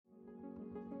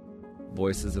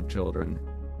Voices of Children.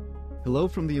 Hello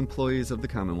from the employees of the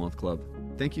Commonwealth Club.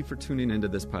 Thank you for tuning into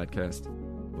this podcast.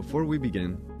 Before we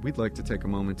begin, we'd like to take a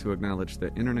moment to acknowledge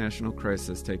the international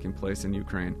crisis taking place in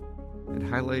Ukraine and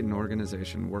highlight an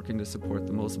organization working to support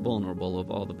the most vulnerable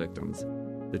of all the victims,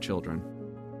 the children.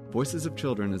 Voices of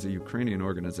Children is a Ukrainian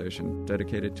organization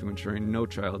dedicated to ensuring no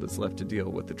child is left to deal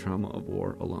with the trauma of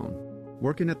war alone.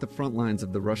 Working at the front lines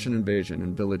of the Russian invasion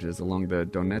in villages along the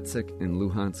Donetsk and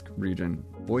Luhansk region,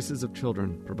 Voices of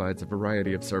Children provides a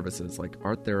variety of services like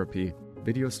art therapy,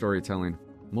 video storytelling,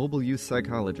 mobile youth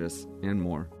psychologists, and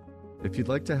more. If you'd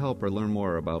like to help or learn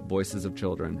more about Voices of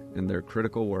Children and their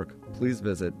critical work, please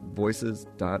visit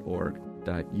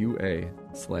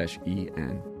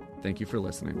voices.org.ua/en. Thank you for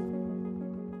listening.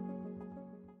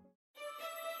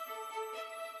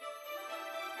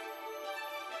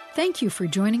 Thank you for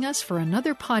joining us for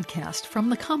another podcast from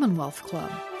the Commonwealth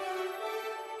Club.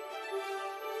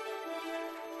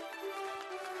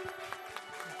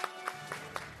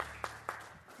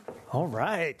 All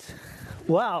right.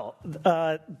 Wow.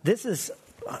 This is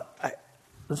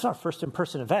our first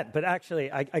in-person event, but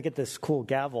actually I get this cool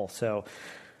gavel. So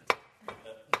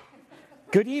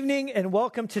good evening and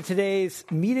welcome to today's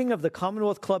meeting of the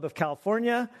Commonwealth Club of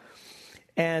California.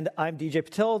 And I'm DJ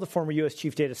Patil, the former U.S.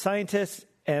 Chief Data Scientist.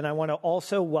 And I want to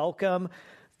also welcome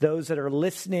those that are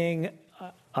listening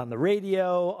on the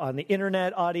radio, on the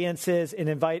internet audiences, and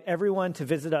invite everyone to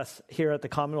visit us here at the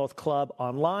Commonwealth Club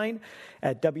online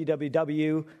at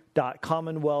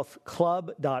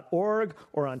www.commonwealthclub.org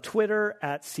or on Twitter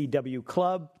at CW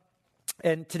Club.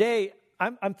 And today,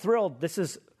 I'm thrilled. This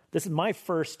is my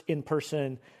first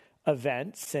in-person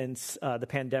event since the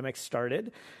pandemic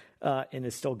started. And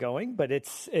is still going, but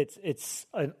it's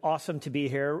an awesome to be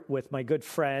here with my good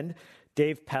friend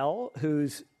Dave Pell,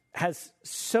 has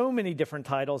so many different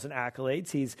titles and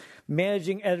accolades. He's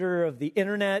managing editor of the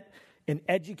Internet, an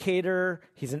educator,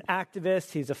 he's an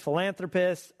activist, he's a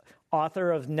philanthropist,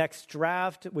 author of Next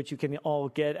Draft, which you can all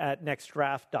get at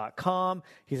nextdraft.com.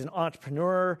 He's an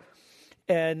entrepreneur,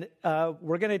 and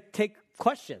we're going to take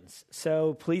questions.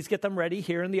 So please get them ready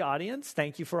here in the audience.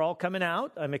 Thank you for all coming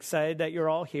out. I'm excited that you're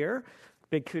all here.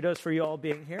 Big kudos for you all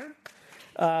being here.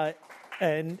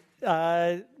 And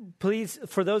please,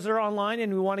 for those that are online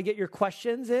and we want to get your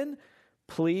questions in,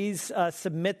 please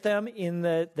submit them in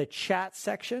the chat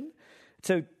section.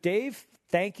 So Dave,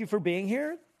 thank you for being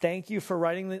here. Thank you for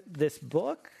writing this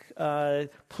book.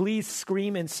 Please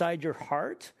scream inside your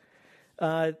heart.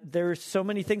 There's so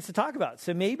many things to talk about.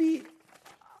 So maybe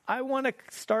I want to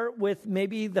start with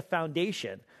maybe the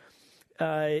foundation.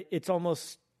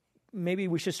 Maybe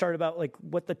we should start about like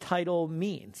what the title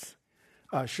means.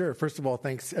 Sure. First of all,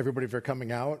 thanks everybody for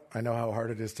coming out. I know how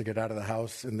hard it is to get out of the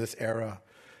house in this era.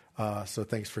 So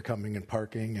thanks for coming and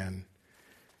parking and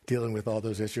dealing with all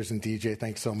those issues. And DJ,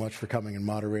 thanks so much for coming and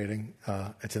moderating.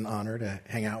 It's an honor to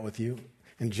hang out with you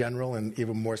in general and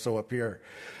even more so up here.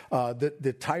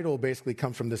 The title basically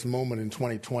comes from this moment in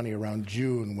 2020 around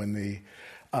June when the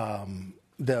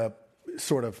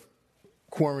sort of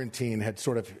quarantine had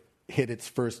sort of hit its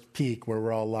first peak where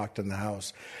we're all locked in the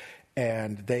house.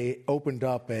 And they opened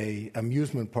up a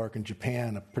amusement park in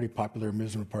Japan, a pretty popular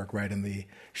amusement park right in the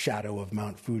shadow of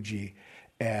Mount Fuji.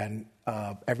 And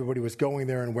everybody was going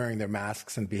there and wearing their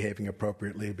masks and behaving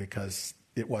appropriately because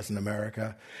it wasn't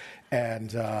America.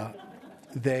 And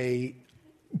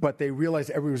But they realized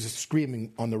everybody was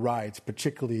screaming on the rides,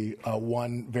 particularly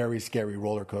one very scary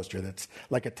roller coaster that's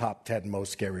like a top 10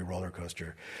 most scary roller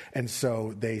coaster. And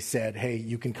so they said, hey,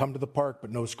 you can come to the park,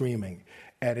 but no screaming.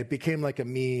 And it became like a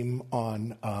meme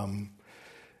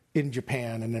in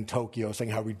Japan and in Tokyo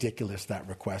saying how ridiculous that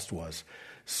request was.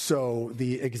 So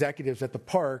the executives at the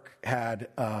park had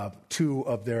two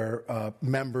of their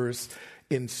members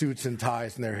in suits and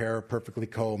ties and their hair perfectly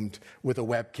combed with a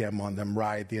webcam on them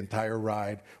ride the entire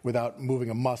ride without moving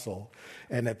a muscle.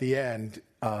 And at the end,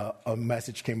 a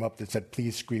message came up that said,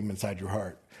 please scream inside your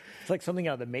heart. It's like something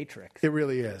out of the Matrix. It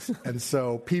really is. And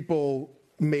so people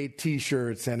made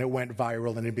T-shirts and it went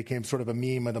viral and it became sort of a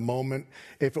meme of the moment.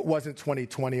 If it wasn't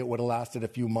 2020, it would have lasted a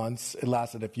few months. It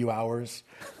lasted a few hours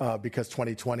because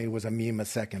 2020 was a meme a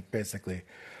second, basically.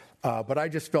 But I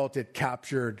just felt it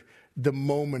captured the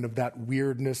moment of that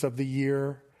weirdness of the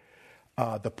year,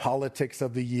 the politics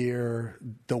of the year,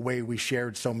 the way we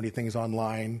shared so many things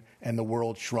online and the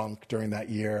world shrunk during that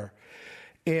year,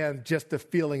 and just the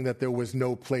feeling that there was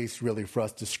no place really for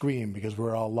us to scream because we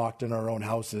were all locked in our own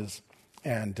houses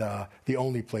and the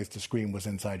only place to scream was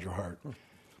inside your heart.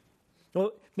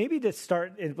 Well, maybe to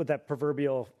start with that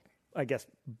proverbial, I guess,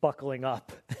 buckling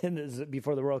up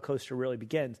before the roller coaster really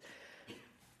begins.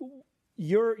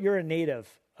 You're a native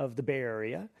of the Bay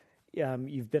Area.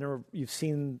 You've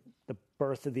seen the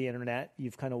birth of the internet.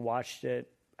 You've kind of watched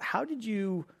it. How did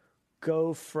you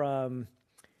go from,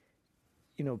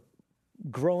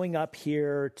 growing up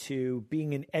here to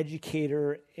being an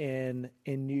educator in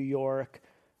New York,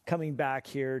 coming back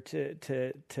here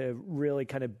to really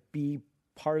kind of be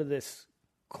part of this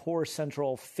core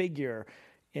central figure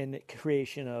in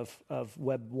creation of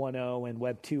Web 1.0 and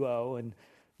Web 2.0, and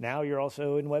now you're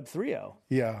also in Web 3.0.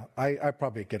 Yeah, I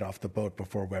probably get off the boat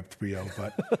before Web 3.0,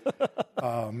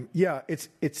 but yeah,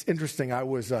 it's interesting. I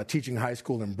was teaching high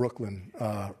school in Brooklyn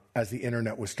as the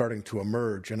internet was starting to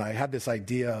emerge, and I had this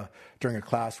idea during a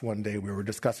class one day. We were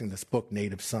discussing this book,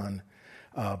 Native Son,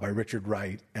 by Richard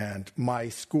Wright, and my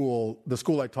school, the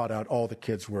school I taught at, all the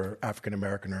kids were African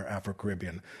American or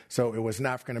Afro-Caribbean. So it was an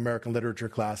African American literature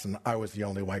class, and I was the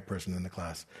only white person in the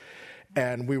class.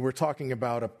 And we were talking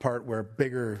about a part where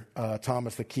Bigger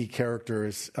Thomas, the key character,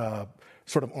 is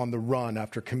sort of on the run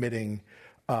after committing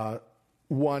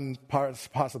one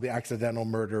possibly accidental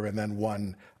murder and then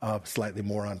one slightly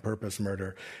more on purpose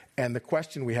murder. And the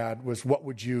question we had was, what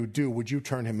would you do? Would you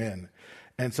turn him in?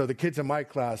 And so the kids in my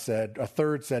class said, a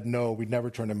third said, no, we'd never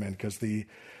turn him in because the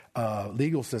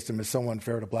legal system is so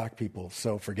unfair to black people,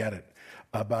 so forget it.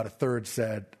 About a third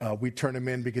said, we'd turn him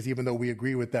in because even though we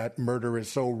agree with that, murder is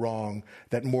so wrong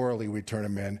that morally we'd turn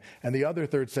him in. And the other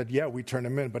third said, yeah, we'd turn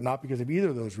him in, but not because of either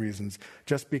of those reasons,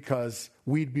 just because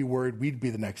we'd be worried we'd be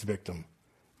the next victim.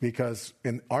 Because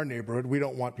in our neighborhood, we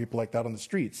don't want people like that on the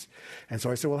streets. And so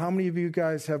I said, well, how many of you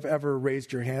guys have ever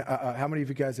raised your hand? How many of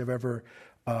you guys have ever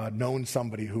known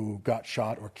somebody who got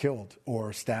shot or killed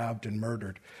or stabbed and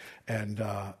murdered? And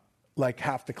like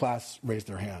half the class raised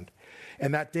their hand.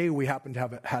 And that day we happened to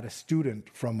have had a student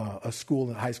from a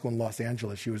high school in Los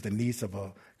Angeles. She was the niece of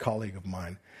a colleague of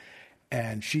mine.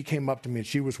 And she came up to me, and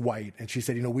she was white, and she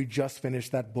said, we just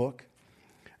finished that book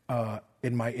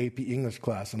in my AP English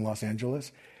class in Los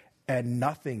Angeles, and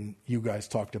nothing you guys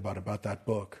talked about that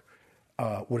book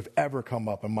would have ever come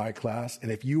up in my class.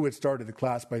 And if you had started the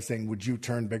class by saying, would you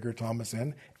turn Bigger Thomas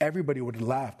in? Everybody would have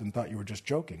laughed and thought you were just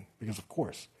joking, because of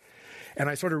course. And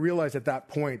I sort of realized at that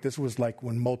point, this was like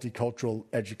when multicultural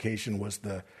education was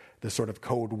the sort of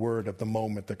code word of the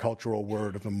moment, the cultural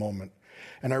word of the moment.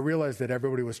 And I realized that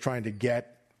everybody was trying to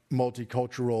get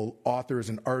multicultural authors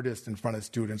and artists in front of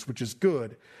students, which is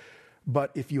good.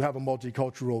 But if you have a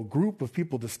multicultural group of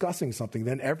people discussing something,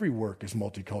 then every work is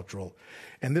multicultural.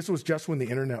 And this was just when the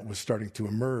internet was starting to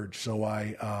emerge. So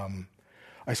I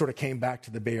sort of came back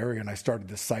to the Bay Area, and I started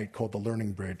this site called The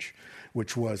Learning Bridge,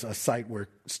 which was a site where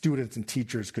students and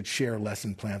teachers could share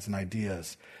lesson plans and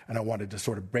ideas. And I wanted to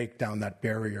sort of break down that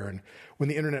barrier. And when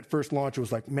the internet first launched, it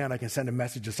was like, man, I can send a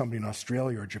message to somebody in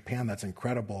Australia or Japan. That's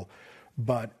incredible.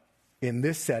 But in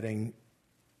this setting,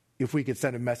 if we could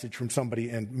send a message from somebody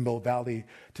in Mill Valley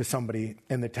to somebody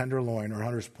in the Tenderloin or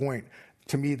Hunters Point,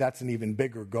 to me, that's an even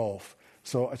bigger gulf.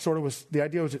 So it sort of was, the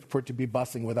idea was for it to be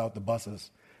busing without the buses.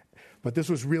 But this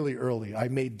was really early. I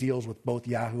made deals with both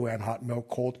Yahoo and Hotmail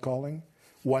cold calling,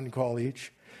 one call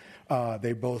each. I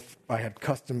had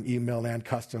custom email and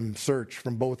custom search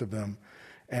from both of them.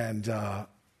 And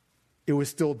it was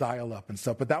still dial-up and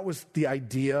stuff. But that was the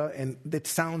idea, and it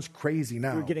sounds crazy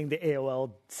now. You were getting the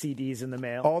AOL CDs in the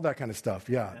mail. All that kind of stuff,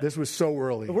 yeah. This was so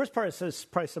early. The worst part is there's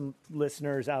probably some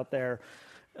listeners out there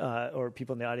or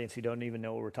people in the audience who don't even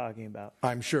know what we're talking about.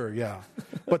 I'm sure, yeah.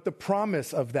 But the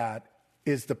promise of that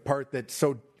is the part that's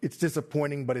it's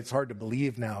disappointing, but it's hard to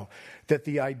believe now, that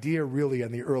the idea really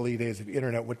in the early days of the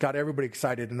internet, what got everybody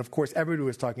excited, and of course everybody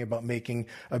was talking about making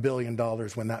 $1 billion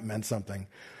when that meant something,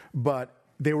 but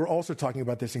they were also talking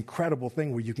about this incredible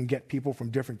thing where you can get people from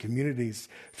different communities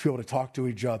to be able to talk to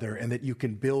each other, and that you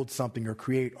can build something or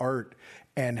create art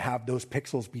and have those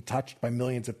pixels be touched by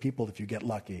millions of people if you get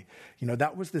lucky.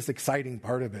 That was this exciting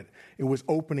part of it. It was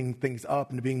opening things up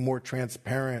and being more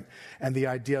transparent, and the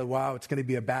idea, wow, it's going to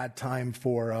be a bad time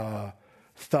for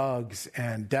thugs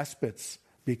and despots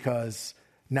because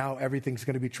now everything's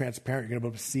going to be transparent. You're going to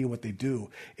be able to see what they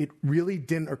do. It really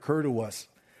didn't occur to us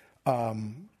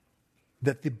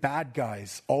that the bad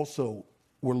guys also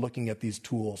were looking at these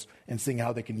tools and seeing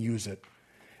how they can use it.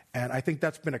 And I think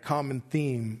that's been a common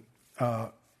theme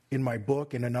in my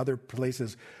book and in other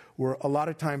places, where a lot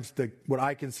of times what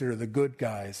I consider the good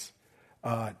guys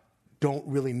don't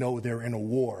really know they're in a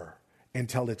war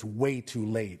until it's way too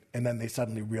late. And then they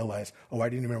suddenly realize, I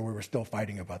didn't even know we were still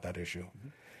fighting about that issue. Mm-hmm.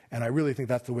 And I really think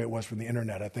that's the way it was from the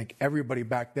internet. I think everybody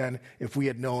back then, if we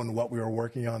had known what we were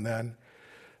working on then,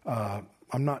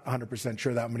 I'm not 100%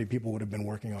 sure that many people would have been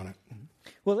working on it.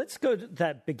 Well, let's go to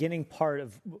that beginning part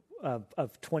of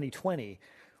 2020,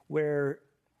 where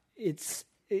it's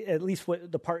at least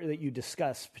the part that you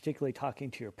discussed, particularly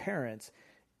talking to your parents,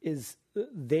 is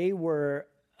they were,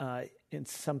 in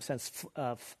some sense,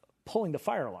 pulling the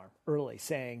fire alarm early,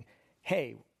 saying,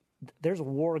 hey, there's a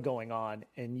war going on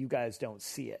and you guys don't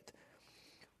see it.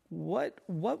 What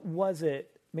was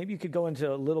it? Maybe you could go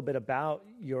into a little bit about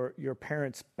your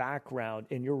parents' background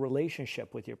and your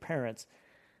relationship with your parents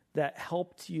that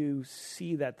helped you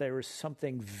see that there was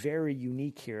something very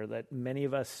unique here that many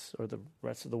of us or the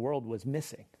rest of the world was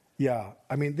missing. Yeah,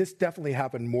 I mean, this definitely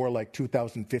happened more like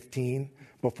 2015,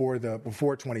 before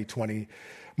 2020.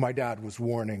 My dad was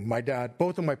warning.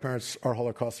 Both of my parents are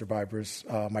Holocaust survivors.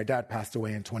 My dad passed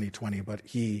away in 2020, but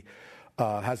he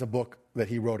has a book that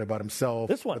he wrote about himself.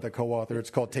 This one. With a co-author. It's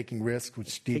called Taking Risks,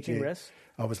 which Taking Risks?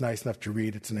 was nice enough to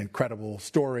read. It's an incredible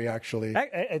story, actually.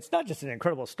 It's not just an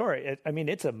incredible story.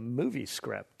 It's a movie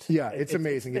script. Yeah, it's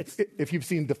amazing. If you've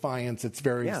seen Defiance, it's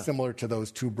very similar to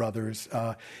those two brothers.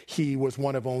 He was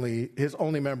his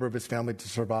only member of his family to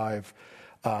survive.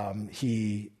 One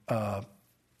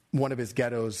of his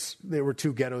ghettos, there were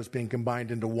two ghettos being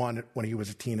combined into one when he was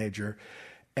a teenager,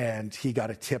 and he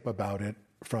got a tip about it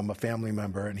from a family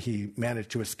member, and he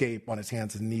managed to escape on his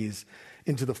hands and knees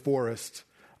into the forest,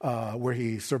 where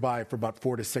he survived for about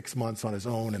 4 to 6 months on his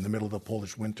own in the middle of the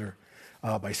Polish winter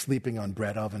by sleeping on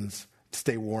bread ovens to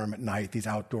stay warm at night, these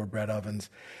outdoor bread ovens.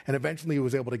 And eventually he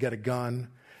was able to get a gun,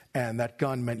 and that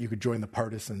gun meant you could join the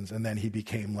partisans. And then he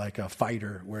became like a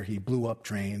fighter where he blew up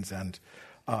trains and,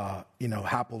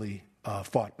 happily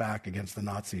fought back against the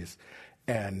Nazis.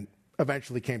 And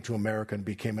eventually came to America and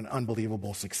became an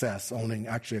unbelievable success, owning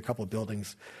actually a couple of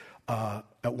buildings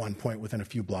at one point within a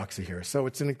few blocks of here. So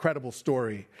it's an incredible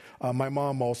story. My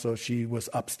mom also, she was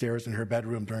upstairs in her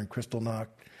bedroom during Kristallnacht.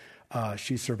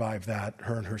 She survived that.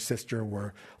 Her and her sister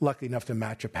were lucky enough to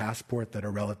match a passport that a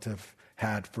relative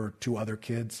had for 2 other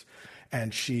kids.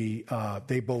 And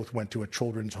they both went to a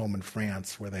children's home in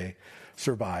France where they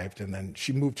survived. And then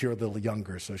she moved here a little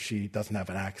younger, so she doesn't have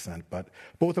an accent. But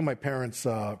both of my parents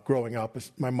growing up,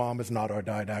 my mom is not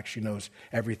autodidact. She knows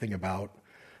everything about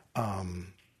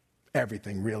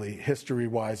everything, really,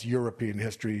 history-wise, European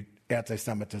history,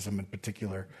 anti-Semitism in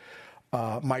particular.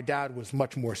 My dad was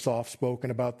much more soft-spoken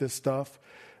about this stuff,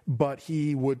 but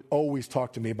he would always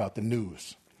talk to me about the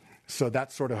news. So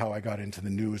that's sort of how I got into the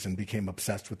news and became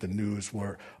obsessed with the news,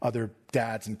 where other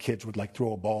dads and kids would like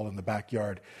throw a ball in the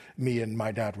backyard. Me and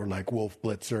my dad were like Wolf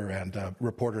Blitzer and a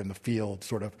reporter in the field,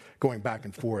 sort of going back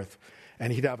and forth.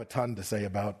 And he'd have a ton to say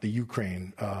about the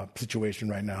Ukraine situation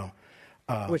right now.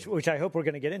 Which I hope we're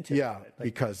going to get into. Yeah,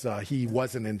 because he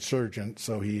was an insurgent,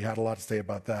 so he had a lot to say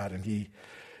about that, and he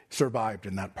survived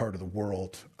in that part of the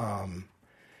world.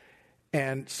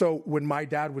 And so when my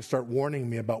dad would start warning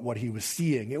me about what he was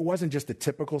seeing, it wasn't just the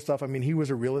typical stuff. I mean, he was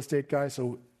a real estate guy,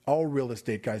 so all real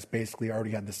estate guys basically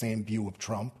already had the same view of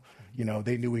Trump.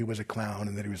 They knew he was a clown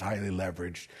and that he was highly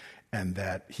leveraged and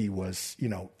that he was,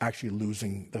 actually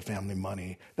losing the family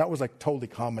money. That was like totally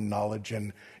common knowledge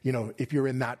and, if you're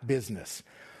in that business.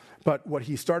 But what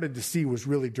he started to see was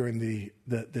really during the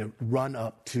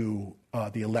run-up to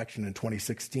the election in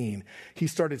 2016, he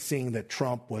started seeing that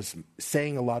Trump was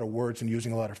saying a lot of words and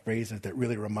using a lot of phrases that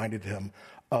really reminded him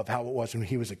of how it was when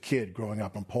he was a kid growing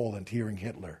up in Poland, hearing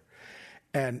Hitler.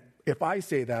 And if I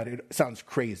say that, it sounds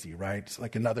crazy, right? It's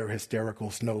like another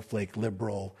hysterical snowflake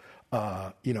liberal,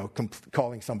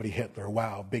 calling somebody Hitler.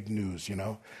 Wow, big news,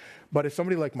 But if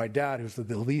somebody like my dad, who's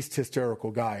the least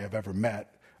hysterical guy I've ever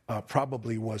met,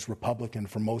 probably was Republican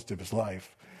for most of his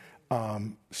life,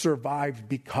 survived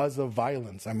because of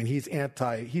violence. I mean,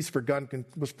 was for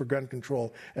gun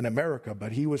control in America,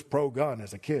 but he was pro-gun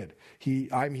as a kid.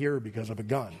 I'm here because of a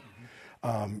gun.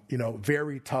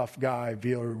 Very tough guy,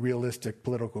 very realistic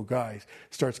political guy,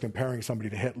 starts comparing somebody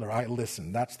to Hitler. I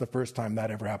listen. That's the first time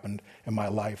that ever happened in my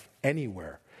life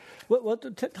anywhere. What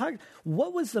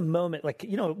was the moment,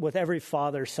 with every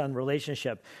father-son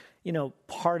relationship,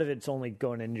 part of it's only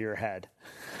going into your head.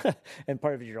 And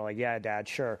part of it you're like, yeah, Dad,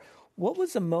 sure. What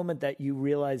was the moment that you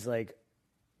realized,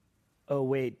 oh,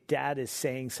 wait, Dad is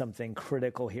saying something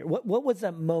critical here? What was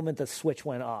that moment the switch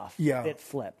went off? Yeah. It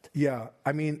flipped. Yeah.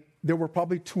 I mean, there were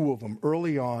probably 2 of them.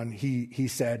 Early on, he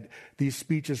said, these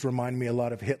speeches remind me a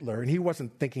lot of Hitler. And he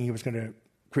wasn't thinking he was going to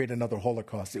create another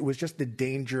Holocaust. It was just the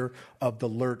danger of the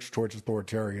lurch towards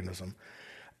authoritarianism.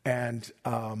 And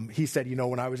he said,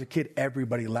 when I was a kid,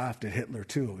 everybody laughed at Hitler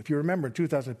too. If you remember, in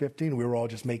 2015, we were all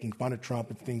just making fun of Trump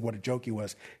and thinking what a joke he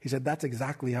was. He said, that's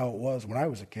exactly how it was when I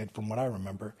was a kid, from what I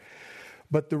remember.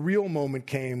 But the real moment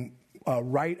came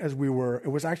right as it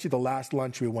was actually the last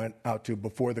lunch we went out to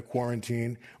before the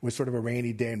quarantine. It was sort of a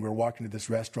rainy day, and we were walking to this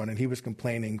restaurant, and he was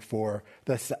complaining for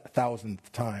the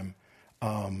 1,000th time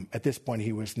At this point,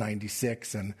 he was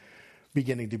 96 and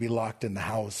beginning to be locked in the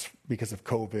house because of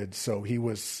COVID. So he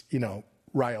was,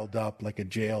 riled up like a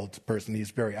jailed person. He's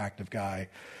a very active guy.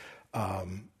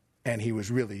 And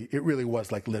it really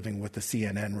was like living with the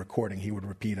CNN recording. He would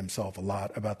repeat himself a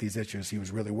lot about these issues. He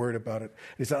was really worried about it.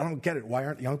 He said, I don't get it. Why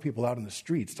aren't young people out in the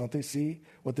streets? Don't they see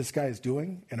what this guy is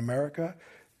doing in America?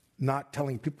 Not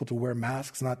telling people to wear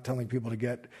masks, not telling people to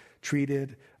get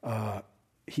treated.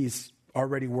 He's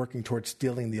already working towards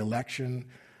stealing the election.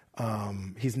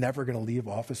 He's never going to leave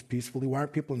office peacefully. Why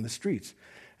aren't people in the streets?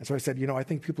 And so I said, I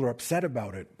think people are upset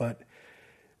about it, but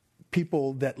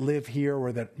people that live here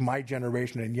or that my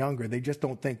generation and younger, they just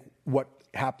don't think what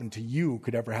happened to you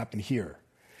could ever happen here.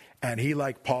 And he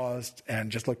paused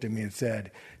and just looked at me and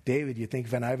said, David, you think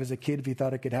when I was a kid, if you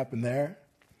thought it could happen there?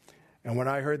 And when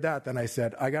I heard that, then I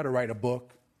said, I got to write a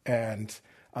book. And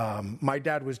my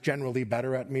dad was generally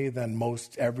better at me than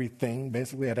most everything,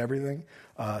 basically at everything,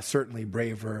 certainly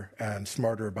braver and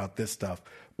smarter about this stuff.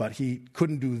 But he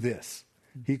couldn't do this.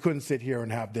 He couldn't sit here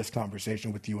and have this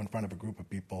conversation with you in front of a group of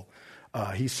people.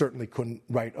 He certainly couldn't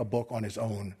write a book on his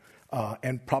own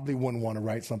and probably wouldn't want to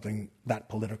write something that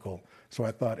political. So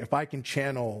I thought, if I can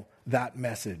channel that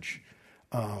message,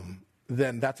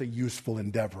 then that's a useful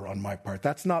endeavor on my part.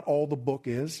 That's not all the book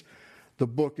is. The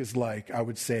book is I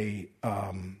would say,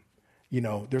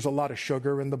 there's a lot of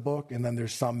sugar in the book, and then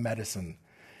there's some medicine.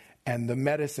 And the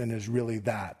medicine is really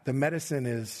that. The medicine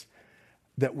is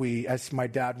that we, as my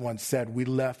dad once said, we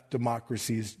left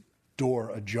democracy's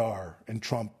door ajar and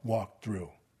Trump walked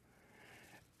through.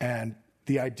 And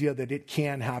the idea that it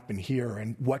can happen here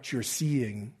and what you're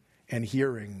seeing and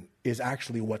hearing is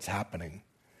actually what's happening,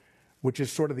 which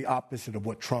is sort of the opposite of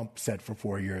what Trump said for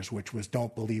 4 years, which was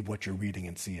don't believe what you're reading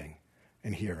and seeing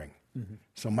and hearing. Mm-hmm.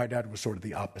 So my dad was sort of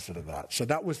the opposite of that. So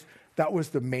that was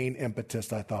the main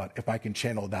impetus, I thought, if I can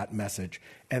channel that message.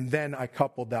 And then I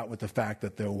coupled that with the fact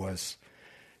that there was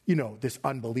this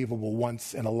unbelievable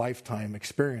once-in-a-lifetime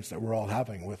experience that we're all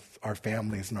having with our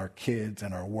families and our kids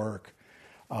and our work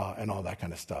and all that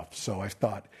kind of stuff. So I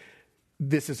thought,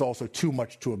 this is also too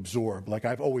much to absorb.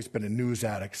 I've always been a news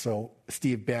addict, so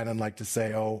Steve Bannon liked to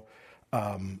say,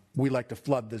 we like to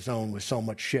flood the zone with so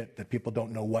much shit that people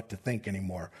don't know what to think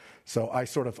anymore. So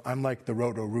I'm like the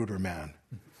Roto-Rooter man.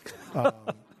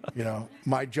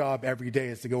 My job every day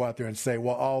is to go out there and say,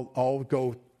 well, I'll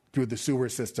go through the sewer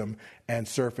system and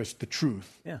surface the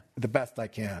truth the best I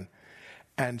can.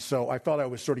 And so I felt I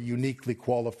was sort of uniquely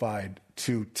qualified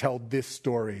to tell this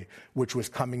story, which was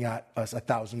coming at us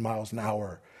 1,000 miles an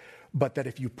hour. But that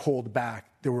if you pulled back,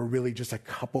 there were really just a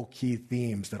couple key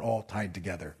themes that all tied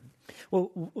together.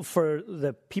 Well, for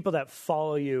the people that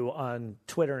follow you on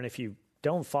Twitter, and if you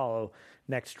don't follow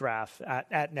Next Draft,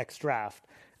 at Next Draft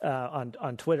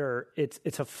on Twitter,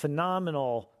 it's a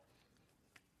phenomenal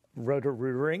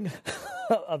roto-rootering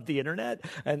of the internet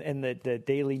and the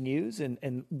daily news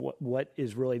and what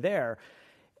is really there.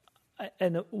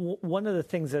 And one of the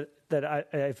things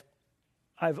that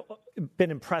I've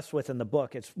been impressed with in the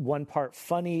book, it's one part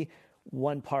funny,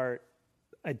 one part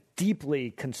a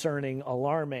deeply concerning,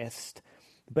 alarmist,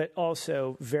 but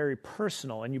also very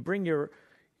personal. And you bring your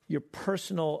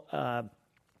personal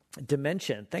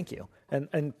dimension. Thank you.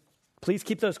 And please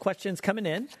keep those questions coming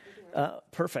in.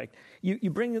 Perfect.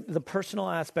 You bring the personal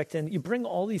aspect in. You bring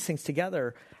all these things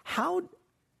together. How,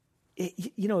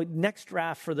 Next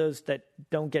Draft, for those that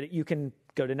don't get it, you can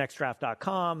go to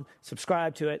nextdraft.com,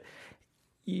 subscribe to it.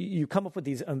 You come up with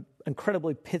these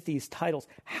incredibly pithy titles.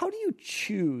 How do you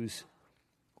choose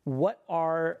what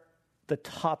are the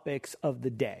topics of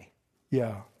the day?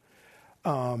 Yeah.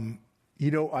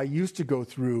 I used to go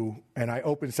through, and I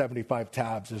open 75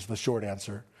 tabs is the short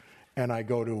answer. And I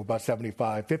go to about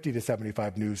 50 to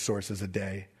 75 news sources a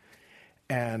day.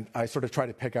 And I sort of try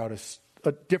to pick out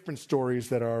different stories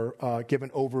that are give an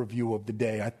overview of the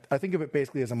day. I think of it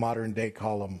basically as a modern day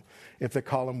column. If the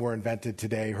column were invented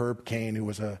today, Herb Cain, who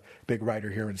was a big writer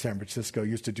here in San Francisco,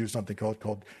 used to do something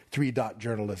called three-dot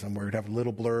journalism, where you'd have a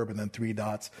little blurb and then 3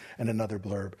 dots and another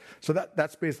blurb. So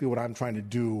that's basically what I'm trying to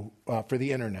do for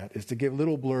the internet, is to give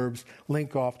little blurbs,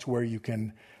 link off to where you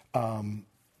can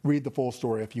read the full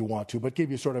story if you want to, but give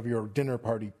you sort of your dinner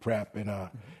party prep in a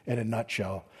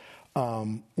nutshell.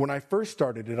 When I first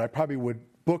started it, I probably would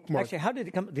bookmark. Actually, how did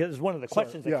it come? This is one of the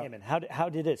questions that came in. How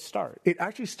did it start? It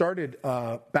actually started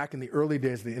back in the early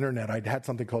days of the internet. I had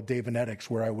something called Davenetics,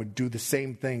 where I would do the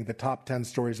same thing, the top 10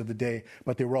 stories of the day,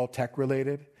 but they were all tech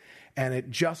related. And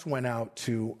it just went out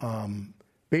to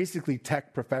basically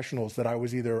tech professionals that I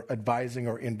was either advising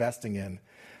or investing in.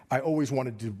 I always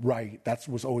wanted to write. That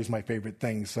was always my favorite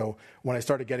thing. So when I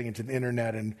started getting into the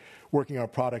internet and working on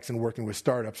products and working with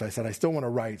startups, I said, I still want to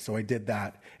write. So I did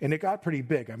that. And it got pretty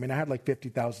big. I mean, I had like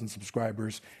 50,000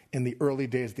 subscribers in the early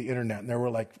days of the internet. And there were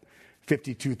like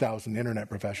 52,000 internet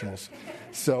professionals.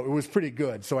 So it was pretty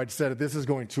good. So I said, if this is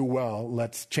going too well,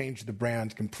 let's change the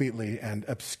brand completely and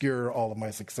obscure all of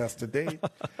my success to date.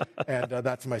 And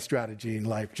that's my strategy in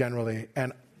life generally.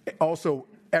 And also,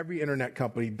 every internet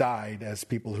company died as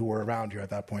people who were around here at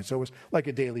that point. So it was like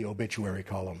a daily obituary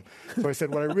column. So I said,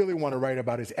 what I really want to write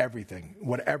about is everything,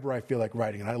 whatever I feel like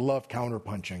writing. And I love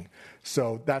counterpunching.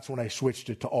 So that's when I switched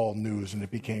it to all news, and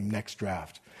it became Next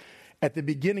Draft. At the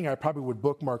beginning, I probably would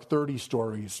bookmark 30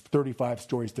 stories, 35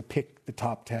 stories to pick the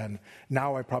top 10.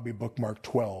 Now I probably bookmark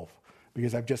 12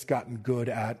 because I've just gotten good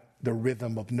at the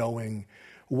rhythm of knowing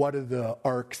what are the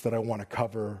arcs that I want to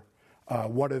cover.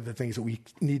 What are the things that we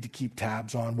need to keep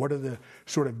tabs on? What are the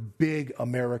sort of big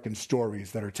American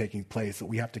stories that are taking place that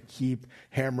we have to keep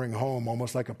hammering home,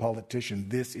 almost like a politician?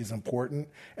 This is important.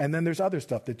 And then there's other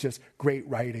stuff that's just great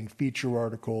writing, feature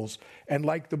articles. And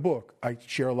like the book, I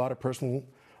share a lot of personal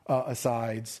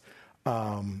asides.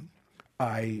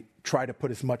 I try to put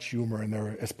as much humor in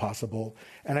there as possible.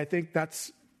 And I think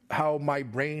that's how my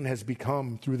brain has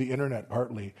become through the internet,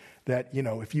 partly. That, you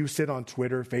know, if you sit on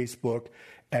Twitter, Facebook,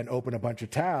 and open a bunch of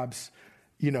tabs,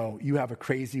 you know, you have a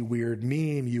crazy, weird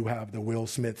meme, you have the Will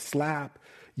Smith slap,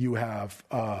 you have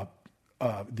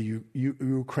the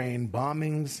Ukraine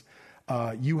bombings,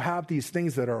 you have these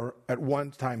things that are at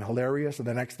one time hilarious and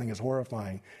the next thing is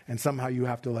horrifying. And somehow you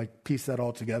have to like piece that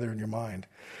all together in your mind.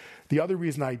 The other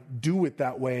reason I do it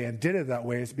that way and did it that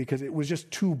way is because it was just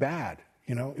too bad.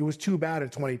 You know, it was too bad in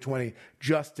 2020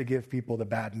 just to give people the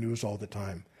bad news all the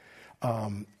time.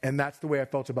 And that's the way I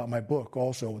felt about my book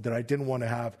also, that I didn't want to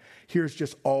have, here's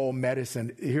just all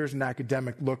medicine, here's an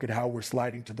academic look at how we're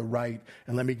sliding to the right,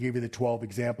 and let me give you the 12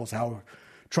 examples how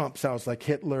Trump sounds like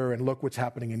Hitler, and look what's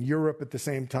happening in Europe at the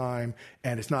same time,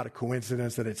 and it's not a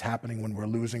coincidence that it's happening when we're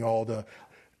losing all the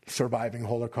surviving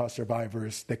Holocaust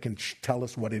survivors that can tell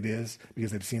us what it is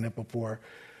because they've seen it before.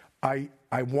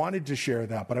 I wanted to share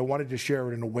that, but I wanted to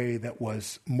share it in a way that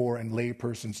was more in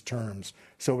layperson's terms.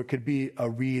 So it could be a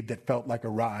read that felt like a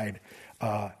ride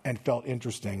and felt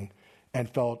interesting and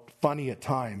felt funny at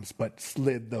times, but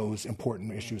slid those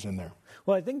important issues in there.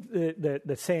 Well, I think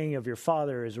the saying of your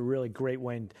father is a really great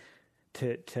one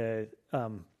to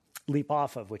leap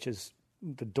off of, which is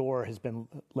the door has been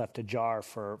left ajar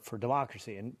for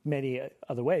democracy in many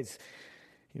other ways.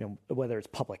 You know, whether it's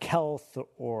public health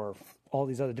or all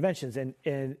these other dimensions.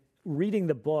 And reading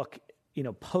the book, you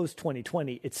know,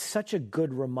 post-2020, it's such a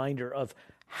good reminder of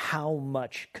how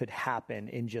much could happen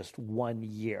in just 1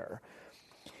 year.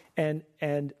 And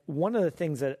one of the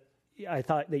things that I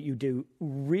thought that you do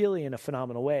really in a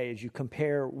phenomenal way is you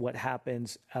compare what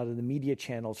happens out of the media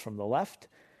channels from the left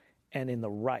and in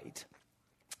the right.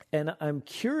 And I'm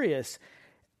curious,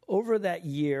 over that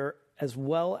year, as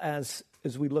well as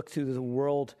we look through the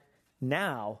world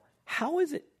now, how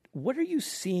is it, what are you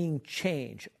seeing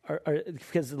change?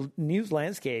 Because the news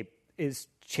landscape is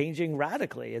changing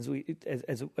radically as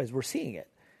we're seeing it.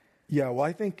 Yeah, well,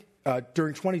 I think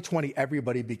during 2020,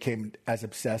 everybody became as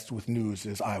obsessed with news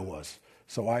as I was.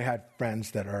 So I had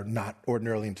friends that are not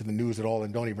ordinarily into the news at all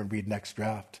and don't even read Next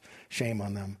Draft. Shame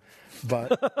on them.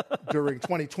 But during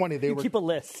 2020, they were... keep a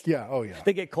list. Yeah, oh yeah.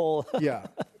 They get cold. Yeah,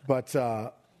 but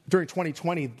during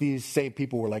 2020, these same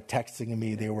people were like texting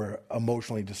me. They were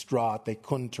emotionally distraught. They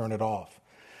couldn't turn it off.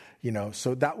 You know,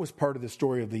 so that was part of the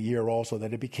story of the year also,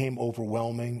 that it became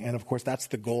overwhelming. And of course, that's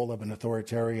the goal of an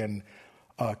authoritarian,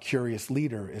 curious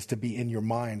leader, is to be in your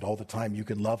mind all the time. You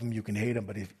can love him, you can hate him,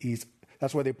 but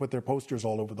that's why they put their posters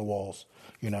all over the walls,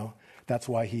 you know. That's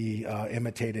why he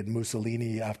imitated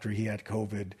Mussolini after he had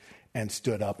COVID and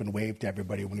stood up and waved to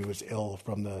everybody when he was ill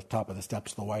from the top of the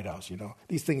steps of the White House, you know.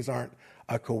 These things aren't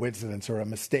a coincidence or a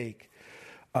mistake.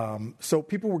 So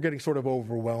people were getting sort of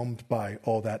overwhelmed by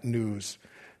all that news.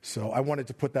 So I wanted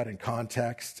to put that in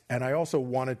context, and I also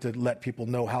wanted to let people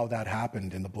know how that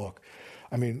happened in the book.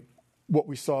 I mean, what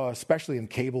we saw, especially in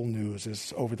cable news,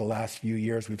 is over the last few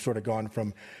years, we've sort of gone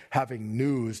from having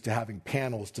news to having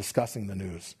panels discussing the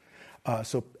news.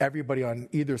 So everybody on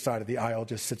either side of the aisle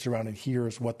just sits around and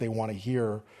hears what they want to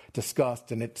hear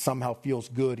discussed, and it somehow feels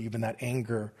good. Even that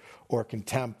anger or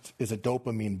contempt is a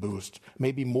dopamine boost,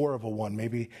 maybe more of a one.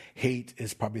 Maybe hate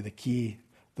is probably the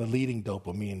the leading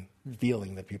dopamine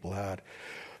feeling that people had.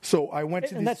 So I went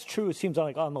to and that's true, it seems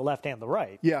like, on the left and the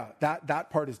right. Yeah, that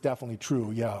part is definitely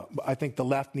true, yeah. I think the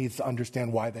left needs to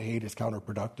understand why the hate is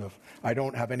counterproductive. I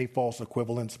don't have any false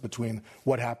equivalence between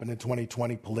what happened in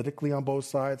 2020 politically on both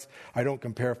sides. I don't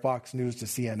compare Fox News to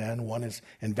CNN. One is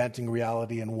inventing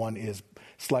reality and one is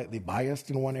slightly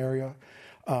biased in one area.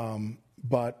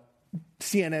 But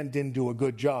CNN didn't do a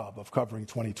good job of covering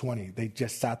 2020. They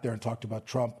just sat there and talked about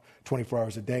Trump 24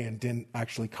 hours a day and didn't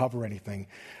actually cover anything.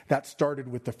 That started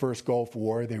with the first Gulf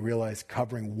War. They realized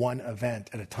covering one event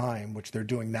at a time, which they're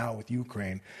doing now with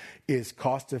Ukraine, is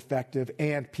cost effective,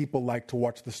 and people like to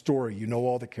watch the story. You know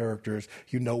all the characters,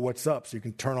 you know what's up, so you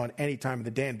can turn on any time of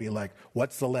the day and be like,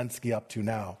 what's Zelensky up to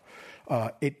now?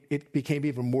 It became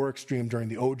even more extreme during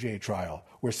the OJ trial,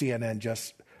 where CNN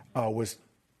just was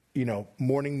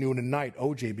morning, noon, and night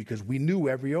OJ, because we knew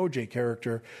every OJ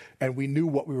character and we knew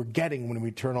what we were getting when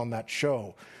we turned on that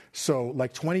show. So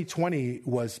like 2020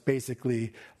 was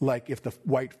basically like if the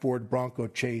white Ford Bronco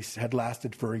chase had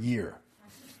lasted for a year.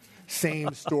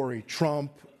 Same story,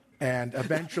 Trump, and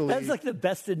eventually... That's like the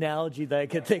best analogy that I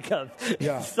could think of.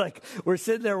 Yeah. It's like we're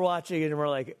sitting there watching and we're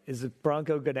like, is the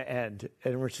Bronco going to end?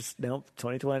 And we're just, nope,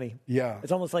 2020. Yeah.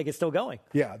 It's almost like it's still going.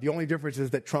 Yeah, the only difference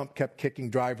is that Trump kept kicking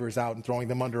drivers out and throwing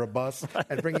them under a bus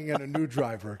and bringing in a new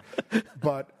driver.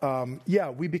 But,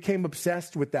 we became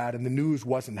obsessed with that, and the news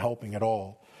wasn't helping at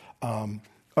all.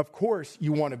 Of course,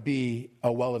 you want to be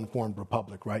a well-informed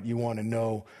republic, right? You want to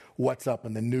know what's up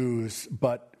in the news,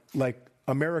 but like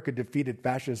America defeated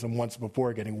fascism once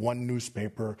before, getting one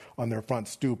newspaper on their front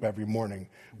stoop every morning.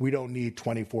 We don't need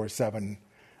 24/7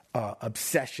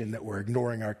 obsession that we're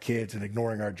ignoring our kids and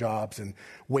ignoring our jobs and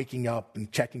waking up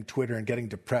and checking Twitter and getting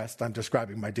depressed. I'm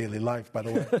describing my daily life, by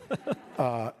the way.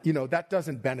 That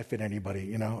doesn't benefit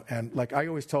anybody, And like I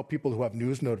always tell people who have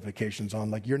news notifications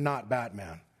on, like, you're not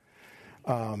Batman.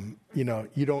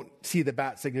 You don't see the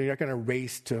bat signal. You're not going to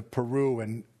race to Peru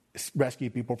and rescue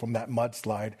people from that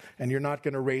mudslide, and you're not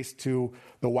going to race to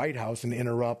the White House and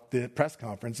interrupt the press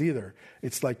conference either.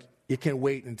 It's like you can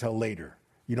wait until later.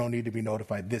 You don't need to be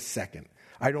notified this second.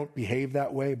 I don't behave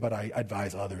that way, but I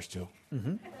advise others to.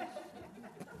 Mm-hmm.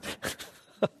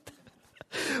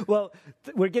 Well,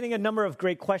 we're getting a number of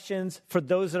great questions. For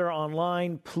those that are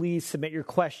online, please submit your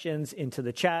questions into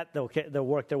the chat. They'll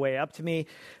work their way up to me.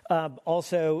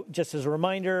 Also, just as a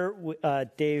reminder,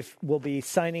 Dave will be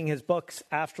signing his books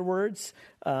afterwards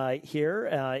here.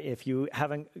 If you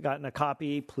haven't gotten a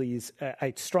copy, please,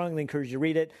 I strongly encourage you to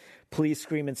read it. Please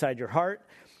scream inside your heart.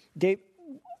 Dave,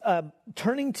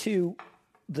 turning to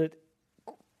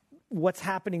what's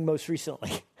happening most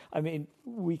recently, I mean,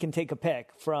 we can take a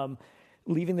pick from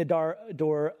leaving the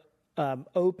door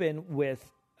open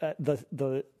with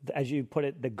the as you put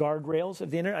it, the guardrails of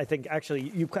the internet. I think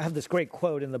actually you have this great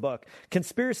quote in the book: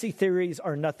 "Conspiracy theories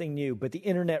are nothing new, but the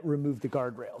internet removed the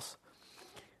guardrails."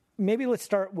 Maybe let's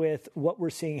start with what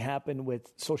we're seeing happen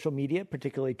with social media,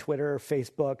 particularly Twitter,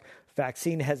 Facebook,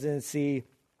 vaccine hesitancy,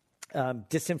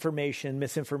 disinformation,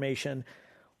 misinformation.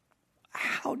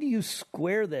 How do you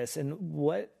square this, and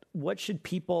what should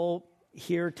people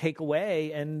here take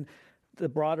away and the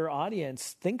broader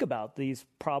audience think about these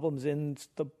problems in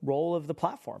the role of the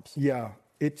platforms? Yeah,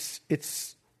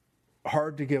 it's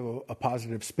hard to give a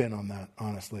positive spin on that,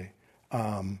 honestly.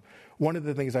 One of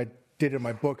the things I did in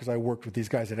my book is I worked with these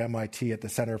guys at MIT at the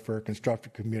Center for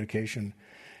Constructive Communication,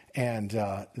 and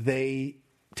they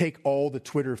take all the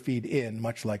Twitter feed in,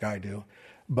 much like I do,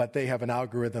 but they have an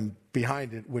algorithm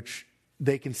behind it which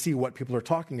they can see what people are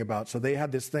talking about. So they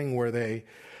had this thing where they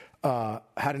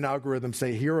had an algorithm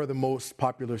say, here are the most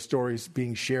popular stories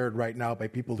being shared right now by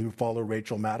people who follow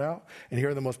Rachel Maddow, and here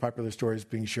are the most popular stories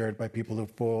being shared by people who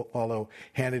follow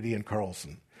Hannity and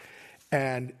Carlson.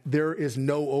 And there is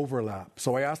no overlap.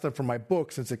 So I asked them for my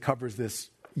book, since it covers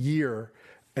this year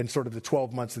and sort of the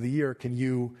 12 months of the year, can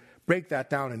you break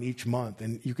that down in each month?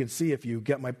 And you can see if you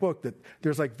get my book that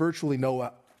there's like virtually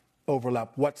no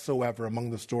overlap whatsoever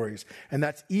among the stories. And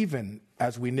that's even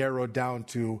as we narrowed down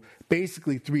to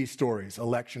basically 3 stories: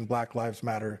 election, Black Lives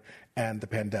Matter, and the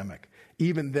pandemic.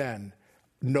 Even then,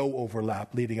 no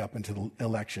overlap leading up into the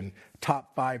election.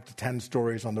 Top 5 to 10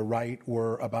 stories on the right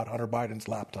were about Hunter Biden's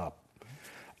laptop.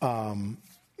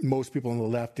 Most people on the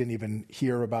left didn't even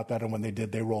hear about that, and when they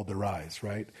did, they rolled their eyes,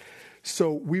 right?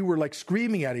 So we were like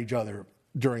screaming at each other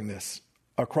during this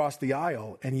across the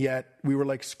aisle, and yet we were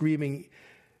like screaming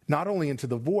not only into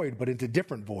the void, but into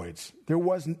different voids. There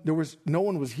was no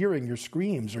one was hearing your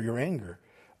screams or your anger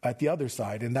at the other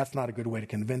side, and that's not a good way to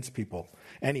convince people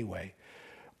anyway.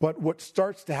 But what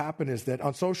starts to happen is that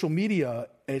on social media,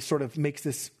 it sort of makes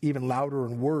this even louder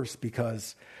and worse,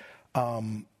 because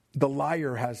the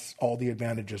liar has all the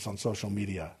advantages on social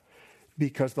media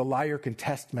because the liar can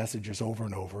test messages over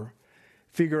and over,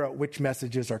 figure out which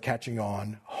messages are catching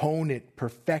on, hone it,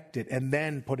 perfect it, and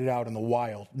then put it out in the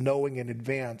wild, knowing in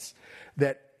advance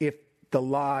that if the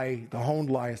honed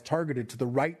lie is targeted to the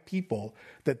right people,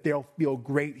 that they'll feel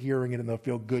great hearing it and they'll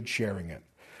feel good sharing it.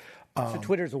 So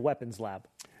Twitter's a weapons lab.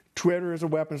 Twitter is a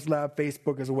weapons lab.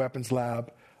 Facebook is a weapons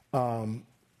lab.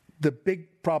 The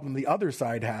big problem the other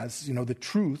side has, the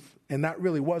truth, and that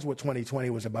really was what 2020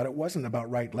 was about. It wasn't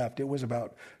about right, left. It was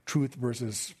about truth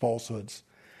versus falsehoods.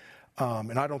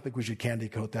 And I don't think we should candy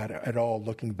coat that at all,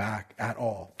 looking back at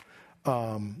all.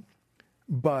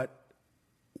 But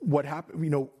what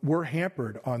happened, we're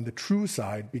hampered on the true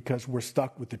side because we're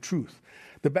stuck with the truth.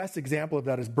 The best example of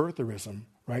that is birtherism,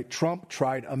 right? Trump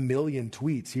tried 1 million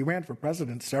tweets. He ran for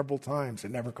president several times.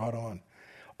 It never caught on.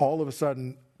 All of a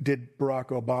sudden, did Barack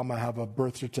Obama have a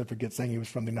birth certificate saying he was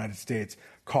from the United States?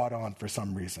 Caught on for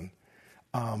some reason.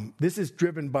 This is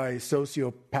driven by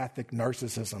sociopathic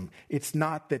narcissism. It's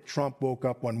not that Trump woke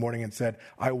up one morning and said,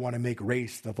 I want to make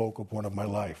race the focal point of my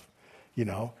life.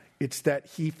 It's that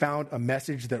he found a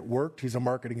message that worked. He's a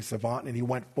marketing savant, and he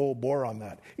went full bore on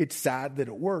that. It's sad that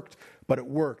it worked, but it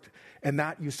worked. And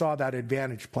that you saw that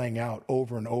advantage playing out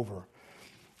over and over.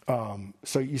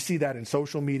 So you see that in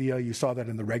social media. You saw that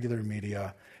in the regular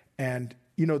media. And,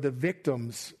 the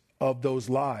victims of those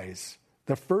lies,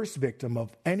 the first victim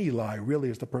of any lie really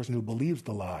is the person who believes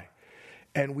the lie.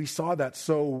 And we saw that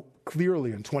so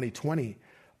clearly in 2020.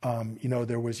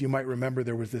 You might remember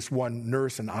there was this one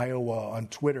nurse in Iowa on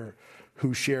Twitter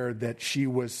who shared that she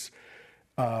was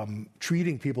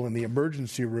treating people in the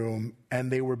emergency room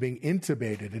and they were being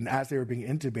intubated. And as they were being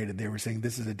intubated, they were saying,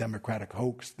 this is a Democratic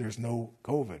hoax. There's no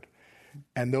COVID.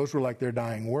 And those were like their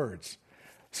dying words.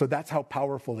 So that's how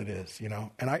powerful it is,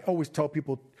 And I always tell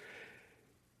people,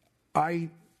 I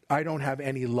don't have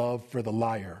any love for the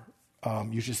liar.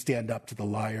 You should stand up to the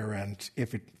liar, and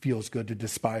if it feels good to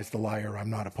despise the liar, I'm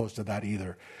not opposed to that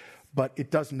either. But it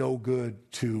does no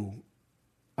good to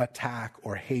attack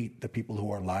or hate the people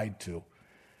who are lied to.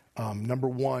 Number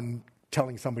one,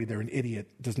 telling somebody they're an idiot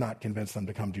does not convince them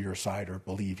to come to your side or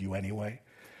believe you anyway.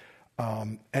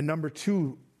 And number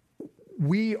two,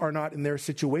 we are not in their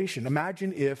situation.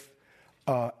 Imagine if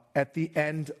at the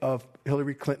end of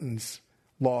Hillary Clinton's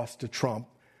loss to Trump,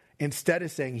 instead of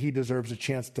saying he deserves a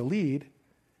chance to lead,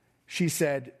 she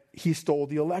said he stole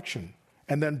the election.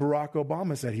 And then Barack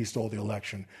Obama said he stole the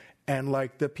election. And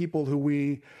like the people who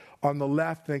we on the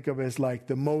left think of as like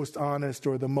the most honest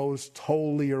or the most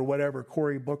holy or whatever,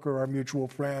 Cory Booker, our mutual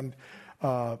friend,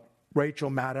 Rachel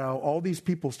Maddow, all these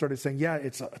people started saying, yeah,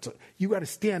 you got to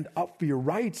stand up for your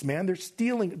rights, man. They're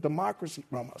stealing democracy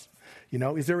from us.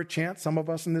 Is there a chance some of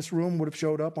us in this room would have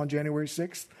showed up on January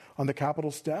 6th on the Capitol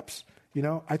steps?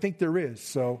 I think there is.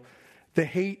 So the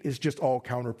hate is just all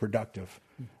counterproductive.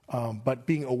 But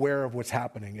being aware of what's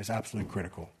happening is absolutely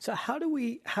critical. So how do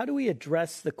we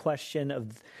address the question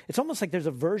of, it's almost like there's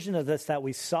a version of this that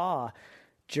we saw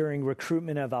during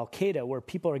recruitment of Al-Qaeda where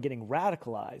people are getting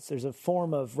radicalized. There's a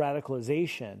form of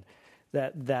radicalization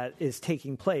that is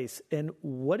taking place. And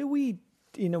what do we,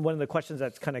 one of the questions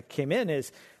that kind of came in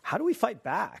is, how do we fight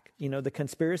back? The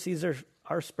conspiracies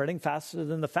are spreading faster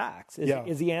than the facts.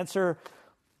 Is the answer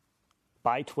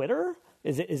by Twitter?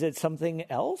 Is it something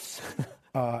else?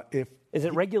 Is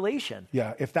it regulation?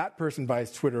 Yeah, if that person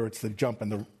buys Twitter, it's the jump in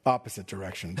the opposite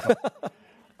direction. But,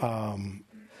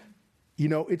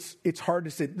 it's hard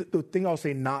to say. The thing I'll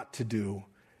say not to do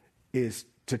is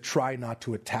to try not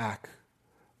to attack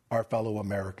our fellow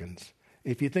Americans.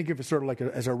 If you think of it sort of like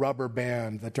as a rubber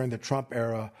band, that during the Trump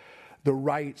era, the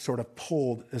right sort of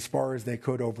pulled as far as they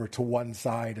could over to one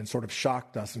side and sort of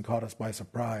shocked us and caught us by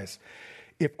surprise.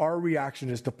 If our reaction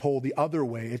is to pull the other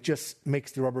way, it just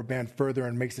makes the rubber band further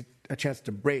and makes it a chance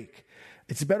to break.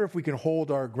 It's better if we can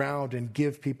hold our ground and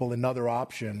give people another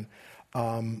option.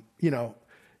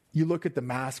 You look at the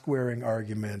mask-wearing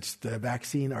arguments, the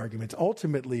vaccine arguments.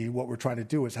 Ultimately, what we're trying to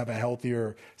do is have a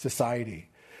healthier society.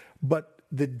 But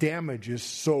the damage is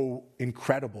so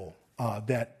incredible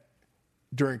that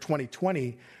during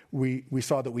 2020, we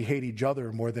saw that we hate each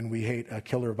other more than we hate a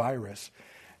killer virus.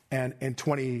 And in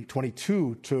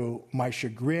 2022, to my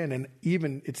chagrin, and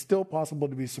even it's still possible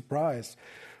to be surprised,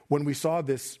 when we saw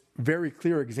this very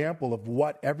clear example of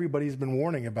what everybody's been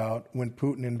warning about when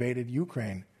Putin invaded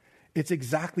Ukraine. It's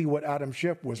exactly what Adam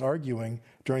Schiff was arguing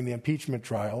during the impeachment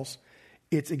trials.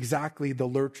 It's exactly the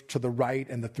lurch to the right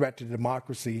and the threat to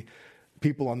democracy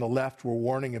people on the left were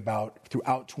warning about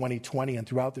throughout 2020 and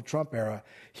throughout the Trump era.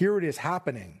 Here it is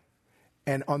happening.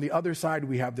 And on the other side,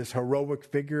 we have this heroic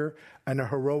figure and a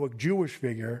heroic Jewish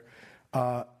figure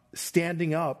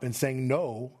standing up and saying,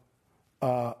 no,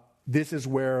 this is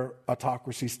where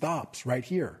autocracy stops, right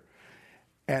here.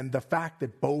 And the fact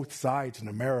that both sides in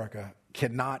America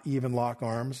cannot even lock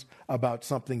arms about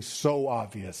something so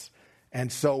obvious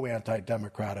and so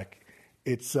anti-democratic,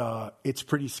 it's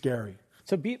pretty scary.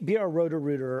 So be our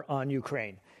Roto-Rooter on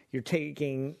Ukraine. You're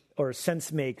taking, or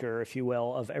sense maker, if you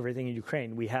will, of everything in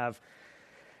Ukraine. We have,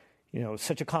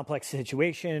 such a complex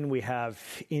situation. We have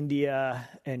India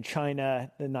and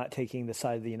China not taking the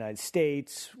side of the United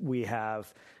States. We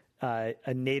have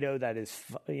a NATO that is,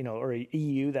 or a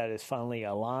EU that is finally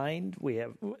aligned. We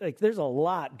have, there's a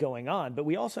lot going on, but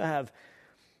we also have,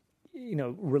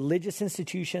 religious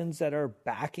institutions that are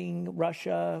backing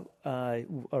Russia,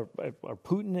 or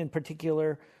Putin in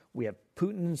particular. We have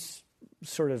Putin's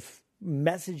sort of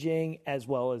messaging as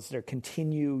well as their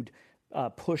continued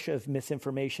push of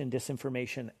misinformation,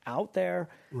 disinformation out there.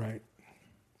 Right.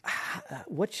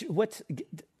 What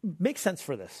makes sense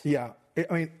for this? Yeah.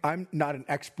 I mean, I'm not an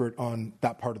expert on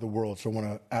that part of the world, so I want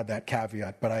to add that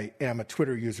caveat, but I am a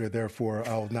Twitter user, therefore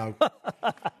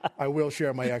I will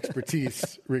share my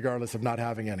expertise regardless of not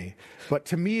having any. But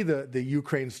to me, the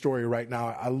Ukraine story right now,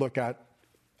 I look at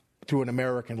through an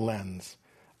American lens.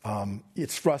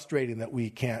 It's frustrating that we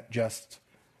can't just,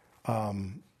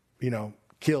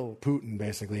 kill Putin,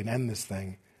 basically, and end this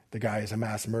thing. The guy is a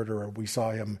mass murderer. We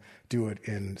saw him do it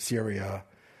in Syria.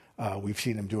 We've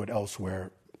seen him do it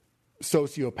elsewhere.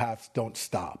 Sociopaths don't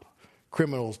stop.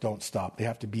 Criminals don't stop. They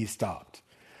have to be stopped.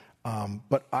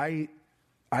 But I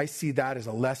see that as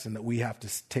a lesson that we have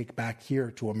to take back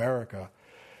here to America.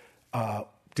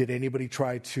 Did anybody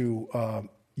try to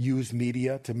use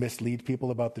media to mislead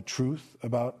people about the truth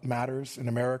about matters in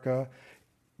America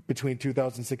between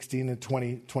 2016 and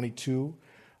 2022?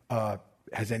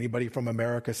 Has anybody from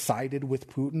America sided with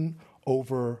Putin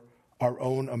over our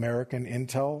own American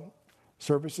intel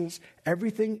services?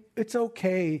 Everything, it's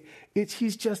okay.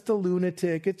 He's just a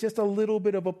lunatic. It's just a little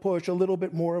bit of a push, a little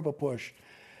bit more of a push.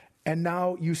 And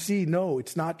now you see, no,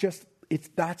 it's not just,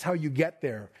 that's how you get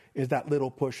there, is that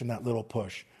little push and that little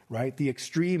push, right? The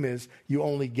extreme is you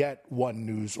only get one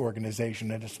news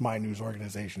organization, and it's my news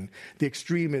organization. The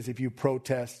extreme is if you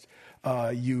protest,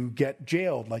 you get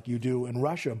jailed like you do in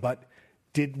Russia. But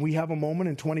did we have a moment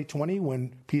in 2020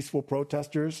 when peaceful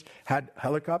protesters had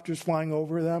helicopters flying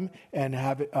over them and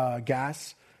have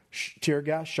tear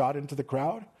gas shot into the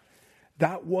crowd?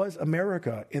 That was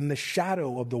America in the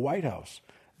shadow of the White House.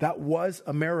 That was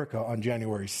America on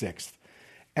January 6th.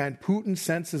 And Putin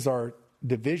senses our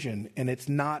division, and it's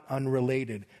not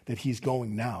unrelated that he's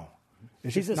going now.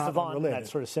 He's a savant in that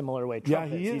sort of similar way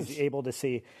Trump is. He's able to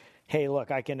see, hey,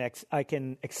 look, I can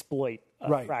exploit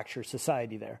a fractured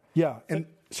society there. Yeah, and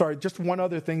sorry, just one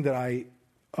other thing that I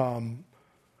want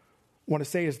to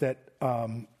say is that,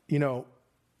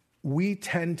 we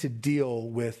tend to deal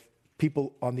with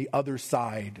people on the other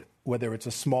side, whether it's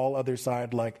a small other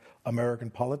side like American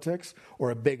politics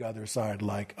or a big other side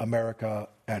like America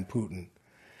and Putin,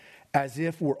 as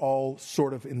if we're all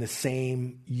sort of in the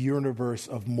same universe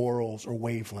of morals or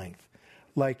wavelength.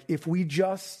 Like if we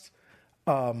just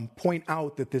point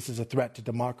out that this is a threat to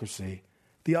democracy,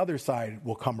 the other side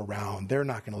will come around. They're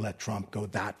not going to let Trump go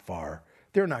that far.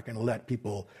 They're not going to let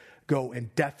people go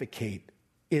and defecate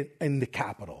in the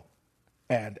Capitol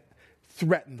and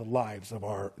threaten the lives of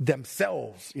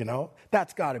themselves,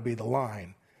 That's got to be the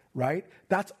line, right?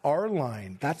 That's our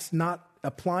line. That's not,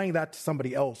 applying that to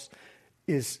somebody else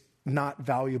is not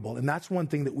valuable. And that's one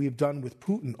thing that we've done with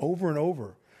Putin over and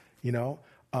over,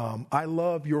 I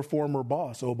love your former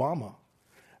boss, Obama,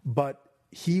 but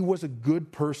he was a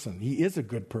good person. He is a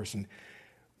good person.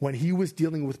 When he was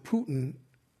dealing with Putin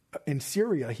in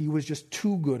Syria, he was just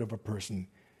too good of a person.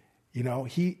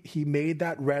 He made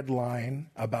that red line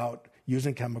about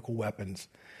using chemical weapons,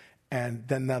 and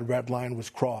then that red line was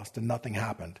crossed and nothing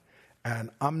happened. And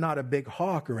I'm not a big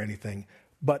hawk or anything,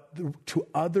 but to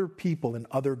other people in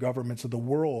other governments of the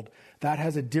world, that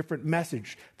has a different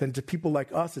message than to people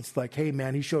like us. It's like, hey,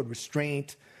 man, he showed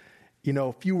restraint.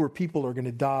 Fewer people are going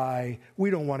to die.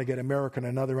 We don't want to get America in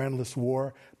another endless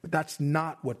war. But that's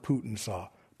not what Putin saw.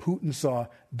 Putin saw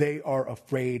they are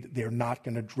afraid they're not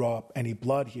going to draw up any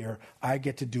blood here. I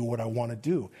get to do what I want to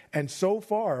do. And so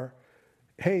far,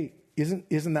 hey,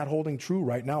 isn't that holding true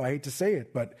right now? I hate to say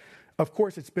it, but of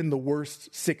course it's been the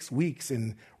worst 6 weeks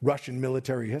in Russian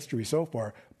military history so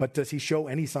far. But does he show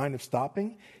any sign of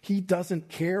stopping? He doesn't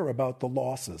care about the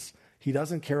losses. He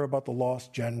doesn't care about the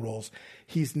lost generals.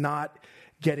 He's not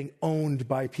getting owned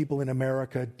by people in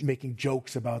America making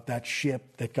jokes about that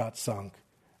ship that got sunk.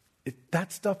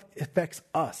 That stuff affects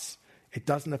us. It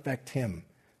doesn't affect him.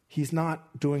 He's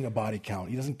not doing a body count.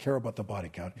 He doesn't care about the body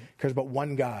count. He cares about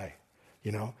one guy,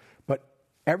 But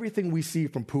everything we see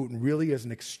from Putin really is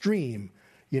an extreme.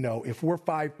 If we're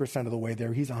 5% of the way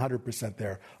there, he's 100%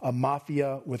 there. A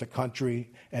mafia with a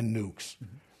country and nukes,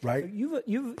 right?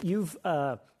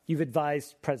 You've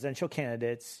advised presidential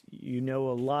candidates. You know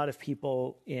a lot of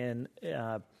people in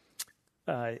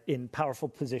powerful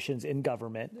positions in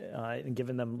government and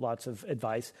given them lots of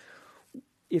advice.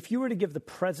 If you were to give the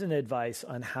president advice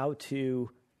on how to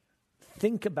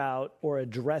think about or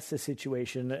address a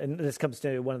situation, and this comes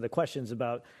to one of the questions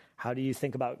about how do you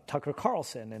think about Tucker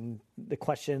Carlson and the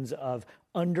questions of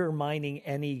undermining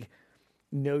any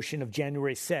notion of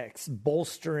January 6th,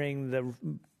 bolstering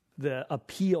the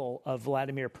appeal of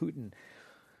Vladimir Putin,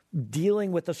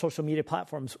 dealing with the social media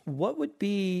platforms, what would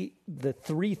be the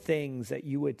three things that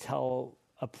you would tell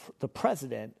the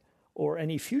president or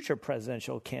any future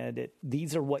presidential candidate,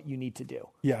 these are what you need to do?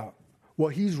 Yeah. Well,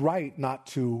 he's right not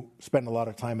to spend a lot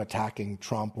of time attacking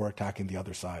Trump or attacking the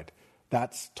other side.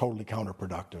 That's totally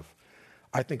counterproductive.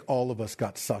 I think all of us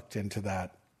got sucked into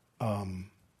that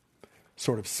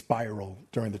sort of spiral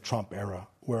during the Trump era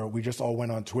where we just all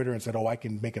went on Twitter and said, I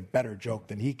can make a better joke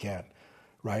than he can,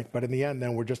 right? But in the end,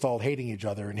 then we're just all hating each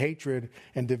other. And hatred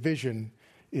and division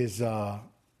is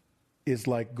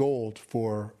like gold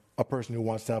for a person who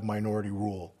wants to have minority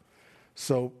rule.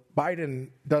 So Biden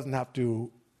doesn't have to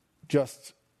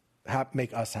just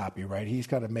make us happy, right? He's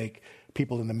got to make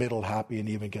people in the middle happy and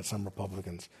even get some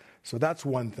Republicans. So that's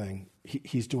one thing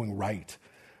he's doing right.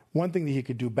 One thing that he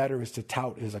could do better is to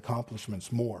tout his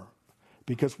accomplishments more,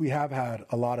 because we have had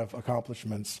a lot of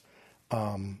accomplishments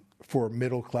for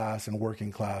middle class and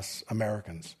working class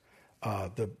Americans.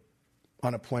 The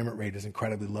unemployment rate is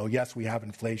incredibly low. Yes, we have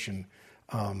inflation.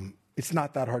 It's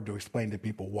not that hard to explain to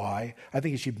people why. I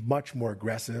think he should be much more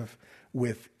aggressive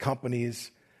with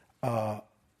companies.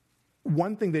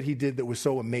 One thing that he did that was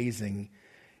so amazing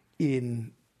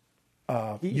in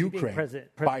Ukraine,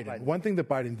 President Biden. One thing that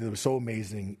Biden did that was so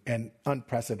amazing and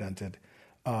unprecedented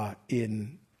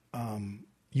in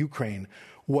Ukraine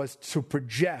was to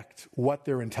project what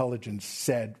their intelligence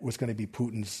said was going to be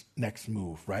Putin's next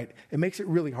move, right? It makes it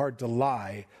really hard to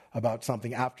lie about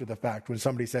something after the fact when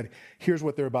somebody said, here's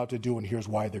what they're about to do and here's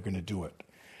why they're going to do it.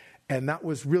 And that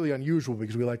was really unusual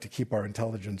because we like to keep our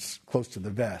intelligence close to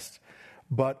the vest.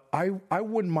 But I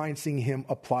wouldn't mind seeing him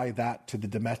apply that to the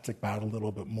domestic battle a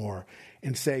little bit more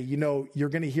and say, you're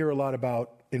going to hear a lot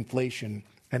about inflation.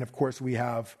 And of course, we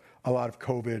have a lot of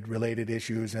COVID-related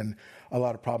issues and a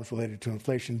lot of problems related to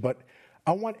inflation. But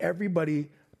I want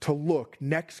everybody to look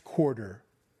next quarter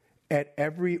at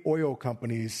every oil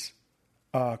company's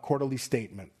quarterly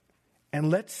statement. And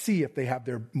let's see if they have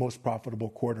their most profitable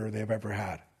quarter they've ever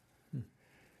had.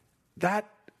 That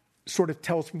sort of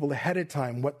tells people ahead of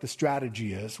time what the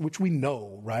strategy is, which we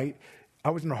know, right? I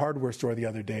was in a hardware store the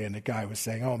other day and a guy was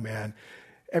saying, oh man,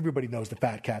 everybody knows the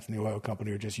fat cats in the oil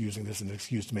company are just using this as an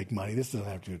excuse to make money. This doesn't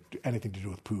have anything to do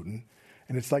with Putin.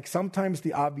 And it's like sometimes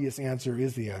the obvious answer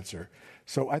is the answer.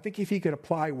 So I think if he could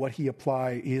apply what he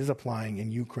is applying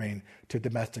in Ukraine to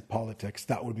domestic politics,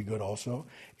 that would be good also.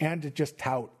 And to just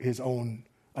tout his own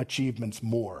achievements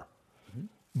more.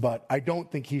 But I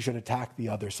don't think he should attack the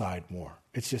other side more.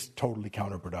 It's just totally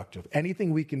counterproductive.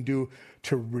 Anything we can do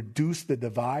to reduce the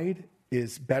divide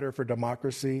is better for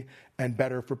democracy and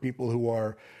better for people who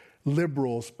are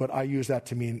liberals, but I use that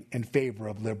to mean in favor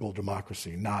of liberal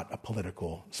democracy, not a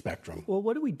political spectrum. Well,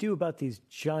 what do we do about these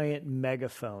giant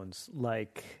megaphones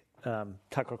like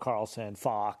Tucker Carlson,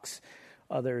 Fox,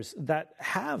 others that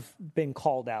have been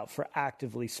called out for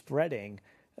actively spreading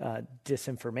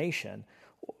disinformation?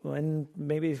 And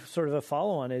maybe sort of a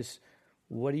follow-on is,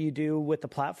 what do you do with the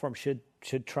platform? Should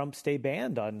Trump stay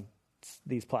banned on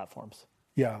these platforms?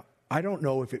 Yeah, I don't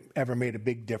know if it ever made a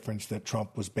big difference that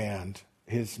Trump was banned.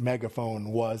 His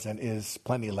megaphone was and is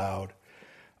plenty loud.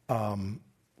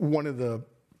 One of the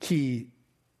key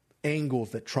angles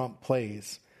that Trump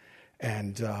plays,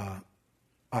 and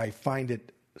I find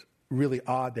it really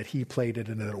odd that he played it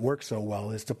and that it worked so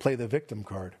well, is to play the victim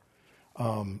card.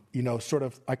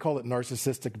 I call it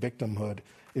narcissistic victimhood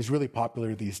is really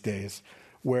popular these days,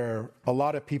 where a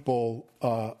lot of people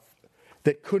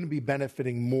that couldn't be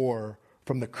benefiting more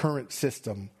from the current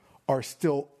system are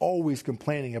still always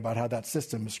complaining about how that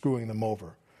system is screwing them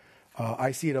over.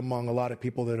 I see it among a lot of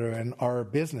people that are in our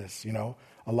business, a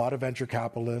lot of venture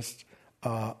capitalists.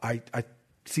 I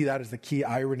see that as the key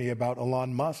irony about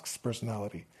Elon Musk's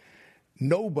personality.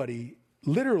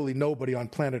 Literally nobody on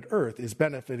planet Earth is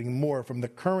benefiting more from the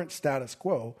current status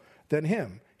quo than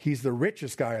him. He's the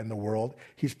richest guy in the world.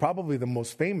 He's probably the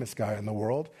most famous guy in the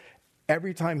world.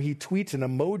 every time he tweets an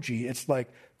emoji, it's like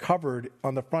covered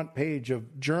on the front page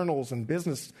of journals and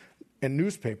business and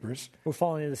newspapers. We're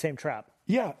falling into the same trap.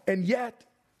 Yeah, and yet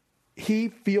he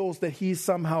feels that he's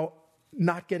somehow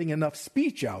not getting enough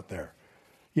speech out there.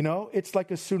 You know, it's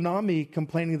like a tsunami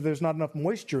complaining that there's not enough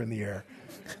moisture in the air.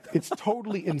 It's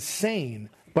totally insane,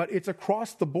 but it's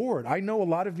across the board. I know a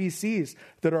lot of VCs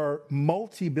that are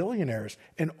multi-billionaires,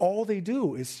 and all they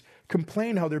do is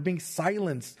complain how they're being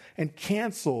silenced and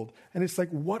canceled. And it's like,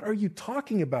 what are you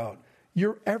talking about?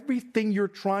 Everything you're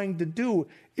trying to do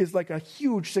is like a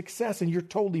huge success, and you're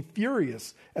totally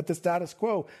furious at the status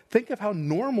quo. Think of how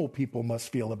normal people must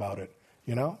feel about it,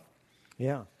 you know?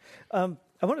 Yeah.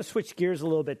 I want to switch gears a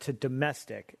little bit to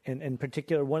domestic. And in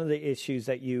particular, one of the issues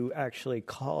that you actually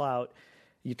call out,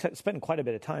 you spend quite a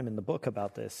bit of time in the book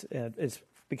about this, is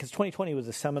because 2020 was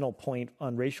a seminal point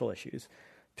on racial issues,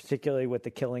 particularly with the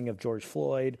killing of George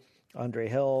Floyd, Andre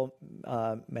Hill,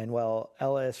 Manuel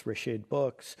Ellis, Rashid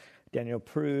Brooks, Daniel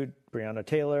Prude, Breonna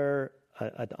Taylor,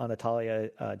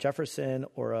 Anatalia Jefferson,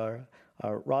 Ora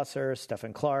Rosser,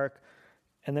 Stephen Clark.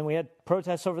 And then we had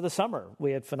protests over the summer.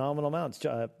 We had phenomenal amounts.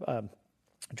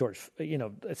 George,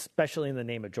 especially in the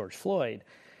name of George Floyd.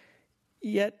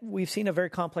 Yet we've seen a very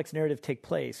complex narrative take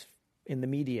place in the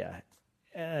media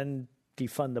and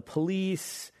defund the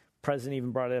police. President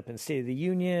even brought it up in State of the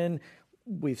Union.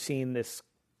 We've seen this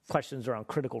questions around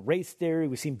critical race theory.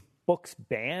 We've seen books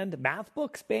banned, math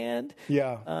books banned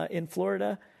in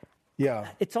Florida. Yeah.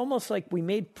 It's almost like we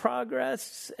made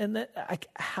progress and that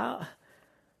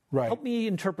Right. Help me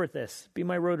interpret this. Be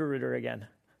my roto-rooter again.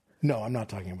 No, I'm not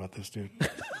talking about this, dude.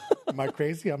 Am I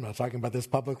crazy? I'm not talking about this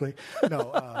publicly.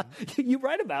 No. You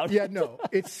write about it. Yeah, no.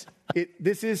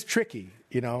 This is tricky,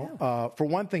 you know. Yeah. For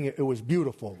one thing, it was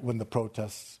beautiful when the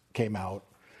protests came out.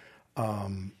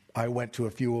 I went to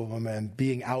a few of them, and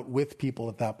being out with people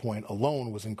at that point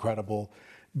alone was incredible.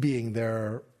 Being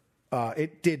there,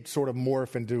 it did sort of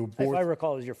morph into... If I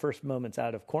recall, it was your first moments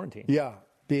out of quarantine. Yeah.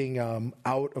 Being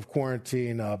out of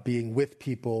quarantine, being with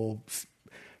people,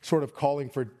 sort of calling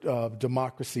for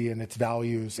democracy and its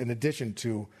values, in addition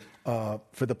to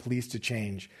for the police to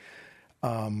change.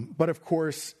 But of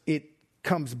course, it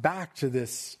comes back to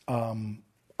this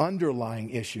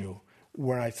underlying issue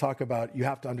where I talk about you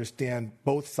have to understand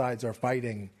both sides are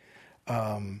fighting.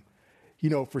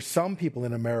 For some people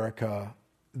in America,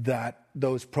 that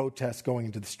those protests going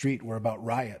into the street were about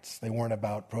riots. They weren't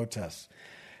about protests.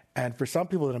 And for some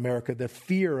people in America, the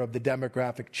fear of the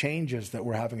demographic changes that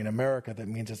we're having in America, that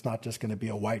means it's not just going to be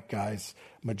a white guy's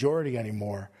majority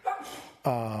anymore,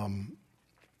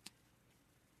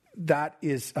 that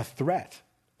is a threat.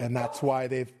 And that's why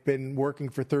they've been working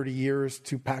for 30 years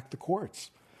to pack the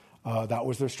courts. That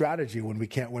was their strategy. When we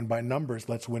can't win by numbers,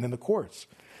 let's win in the courts.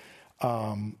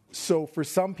 So for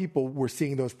some people, we're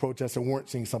seeing those protests and weren't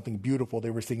seeing something beautiful. They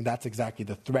were seeing that's exactly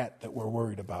the threat that we're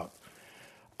worried about.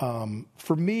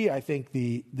 For me, I think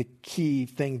the key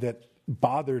thing that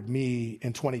bothered me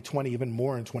in 2020, even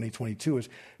more in 2022, is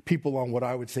people on what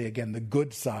I would say, again, the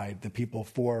good side, the people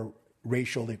for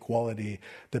racial equality,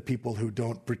 the people who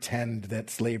don't pretend that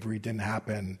slavery didn't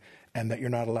happen and that you're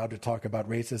not allowed to talk about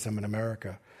racism in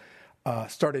America,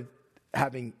 started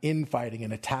having infighting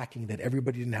and attacking that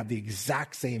everybody didn't have the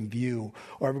exact same view,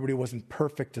 or everybody wasn't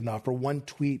perfect enough, or one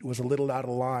tweet was a little out of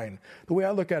line. The way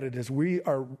I look at it is we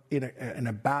are in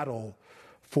a battle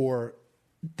for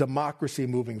democracy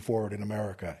moving forward in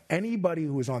America. Anybody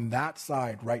who is on that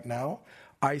side right now,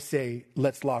 I say,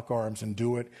 let's lock arms and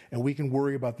do it, and we can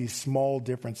worry about these small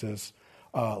differences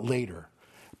later.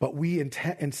 But we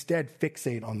instead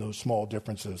fixate on those small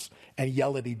differences and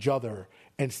yell at each other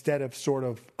instead of sort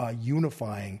of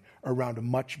unifying around a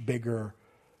much bigger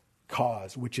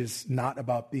cause, which is not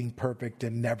about being perfect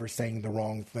and never saying the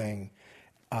wrong thing,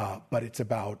 but it's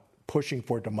about pushing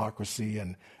for democracy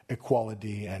and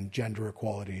equality and gender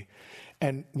equality.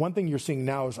 And one thing you're seeing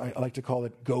now is, I like to call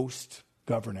it ghost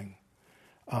governing.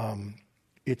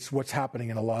 It's what's happening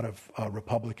in a lot of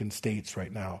Republican states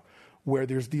right now, where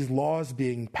there's these laws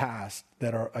being passed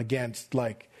that are against,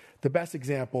 like, the best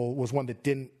example was one that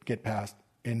didn't get passed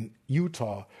in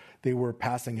Utah. They were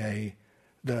passing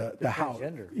the House,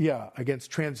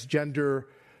 against transgender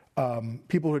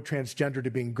people who are transgender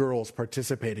to being girls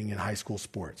participating in high school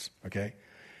sports. Okay,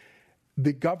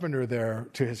 the governor there,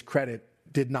 to his credit,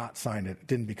 did not sign it. It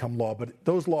didn't become law, but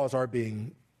those laws are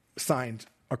being signed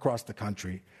across the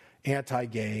country: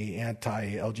 anti-gay,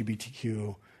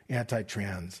 anti-LGBTQ,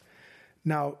 anti-trans.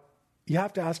 Now, you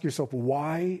have to ask yourself,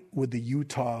 why would the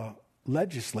Utah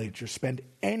legislature spend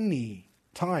any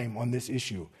time on this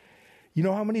issue? You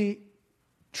know how many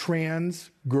trans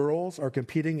girls are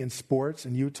competing in sports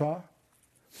in Utah?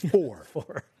 4.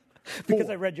 4. Because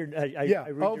 4. I read your I read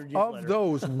your newsletter. Of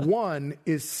those, 1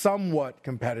 is somewhat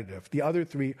competitive. The other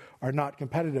 3 are not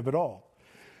competitive at all.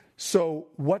 So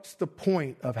what's the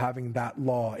point of having that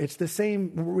law? It's the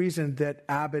same reason that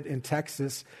Abbott in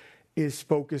Texas is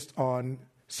focused on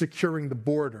securing the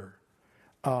border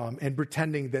and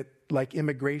pretending that like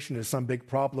immigration is some big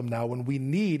problem now. When we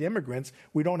need immigrants,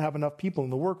 we don't have enough people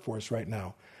in the workforce right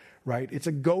now, right? It's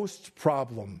a ghost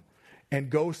problem, and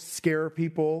ghosts scare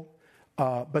people,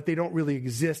 but they don't really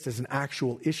exist as an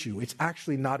actual issue. It's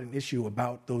actually not an issue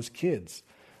about those kids.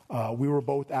 We were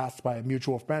both asked by a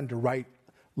mutual friend to write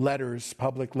letters,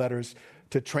 public letters,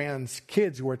 to trans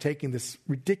kids who are taking this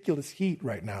ridiculous heat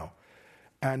right now.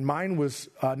 And mine was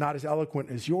not as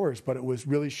eloquent as yours, but it was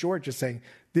really short, just saying,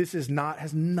 this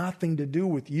has nothing to do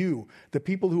with you. The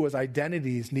people whose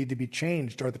identities need to be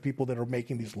changed are the people that are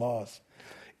making these laws.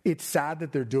 It's sad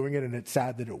that they're doing it, and it's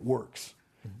sad that it works.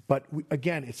 But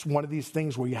again, it's one of these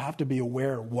things where you have to be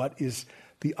aware, what is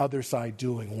the other side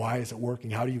doing? Why is it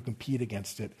working? How do you compete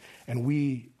against it? And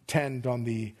we tend on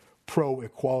the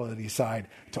pro-equality side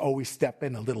to always step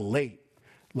in a little late.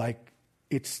 Like,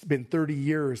 it's been 30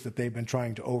 years that they've been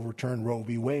trying to overturn Roe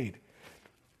v. Wade.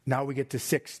 Now we get to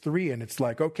 6-3, and it's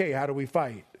like, okay, how do we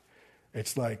fight?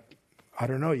 It's like, I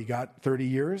don't know, you got 30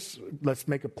 years? Let's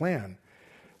make a plan.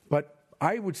 But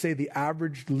I would say the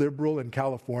average liberal in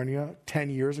California 10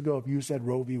 years ago, if you said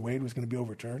Roe v. Wade was going to be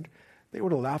overturned, they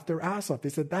would have laughed their ass off. They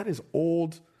said, that is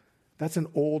old. That's an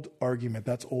old argument.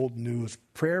 That's old news.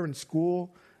 Prayer in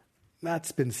school,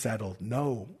 that's been settled.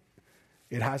 No,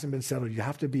 it hasn't been settled. You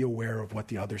have to be aware of what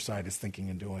the other side is thinking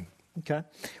and doing. Okay.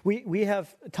 We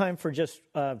have time for just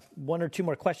 1 or 2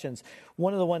 more questions.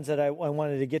 One of the ones that I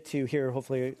wanted to get to here,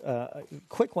 hopefully a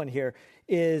quick one here,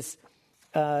 is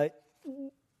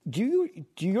do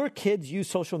your kids use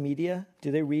social media?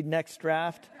 Do they read Next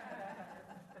Draft?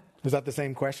 Is that the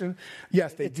same question?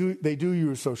 Yes, they do. They do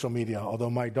use social media, although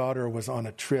my daughter was on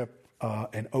a trip,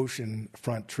 an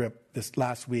oceanfront trip this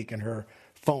last week, and her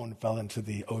phone fell into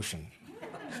the ocean.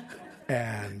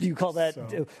 And do you call that?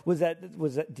 So, was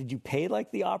that? Did you pay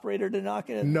like the operator to knock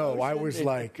it? No, I was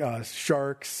like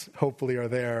sharks. Hopefully, are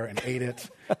there and ate it.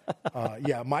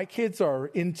 Yeah, my kids are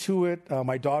into it.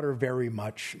 My daughter very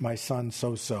much. My son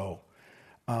so.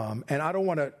 And I don't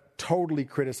want to totally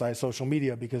criticize social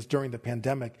media, because during the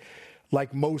pandemic,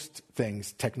 like most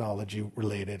things technology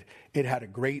related, it had a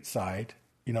great side.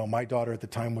 You know, my daughter at the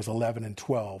time was 11 and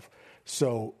 12,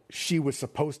 so she was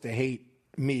supposed to hate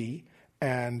me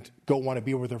and go want to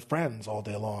be with her friends all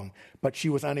day long. But she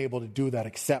was unable to do that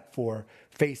except for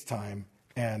FaceTime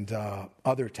and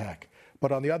other tech.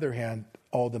 But on the other hand,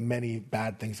 all the many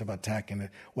bad things about tech and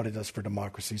what it does for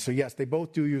democracy. So yes, they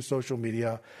both do use social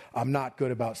media. I'm not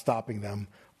good about stopping them.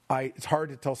 It's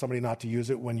hard to tell somebody not to use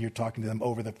it when you're talking to them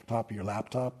over the top of your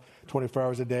laptop 24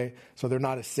 hours a day. So they're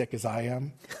not as sick as I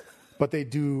am. But they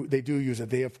do use it.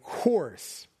 They, of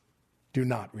course, do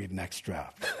not read Next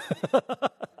Draft.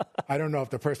 I don't know if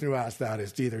the person who asked that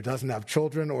is either doesn't have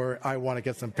children or I want to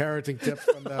get some parenting tips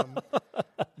from them,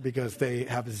 because they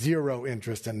have zero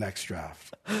interest in Next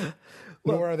Draft.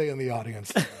 Nor are they in the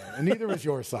audience. And neither is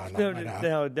your son.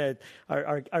 No,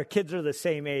 our kids are the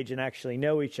same age and actually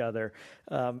know each other.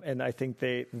 And I think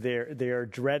they are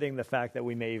dreading the fact that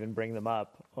we may even bring them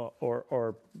up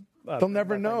or they'll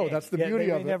never know. That's the beauty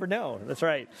of it. They never know. That's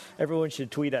right. Everyone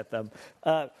should tweet at them.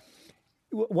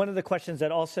 One of the questions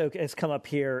that also has come up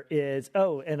here is,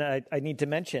 and I need to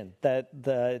mention that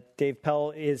Dave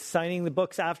Pell is signing the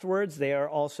books afterwards. They are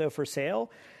also for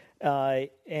sale.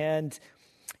 And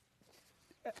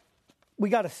we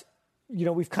got to,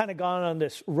 we've kind of gone on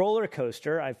this roller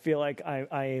coaster. I feel like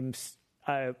I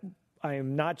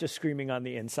am not just screaming on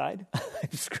the inside.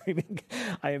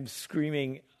 I am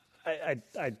screaming.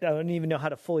 I don't even know how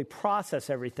to fully process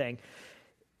everything.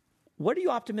 What are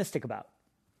you optimistic about?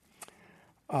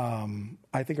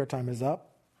 I think our time is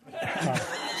up.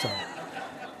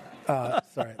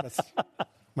 Sorry, that's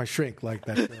my shrink like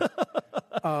that.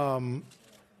 I'm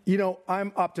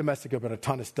optimistic about a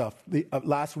ton of stuff.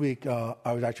 Last week,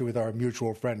 I was actually with our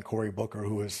mutual friend, Cory Booker,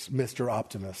 who is Mr.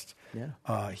 Optimist.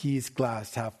 Yeah. He's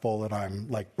glass half full, and I'm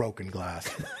like broken glass.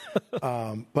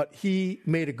 But he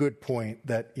made a good point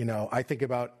that, I think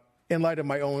about in light of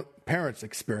my own parents'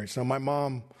 experience. Now, my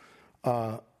mom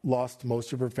lost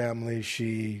most of her family.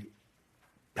 She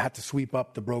had to sweep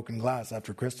up the broken glass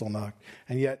after Kristallnacht.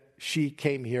 And yet she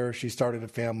came here. She started a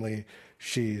family.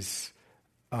 She's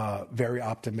very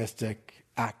optimistic,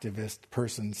 activist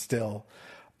person still.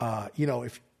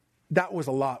 If that was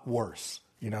a lot worse,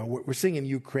 we're seeing in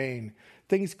Ukraine,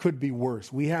 things could be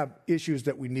worse. We have issues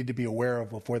that we need to be aware of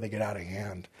before they get out of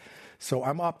hand. So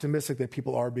I'm optimistic that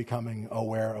people are becoming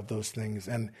aware of those things.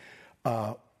 And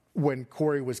when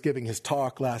Corey was giving his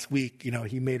talk last week,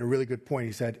 he made a really good point.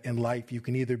 He said, in life, you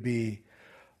can either be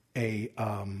a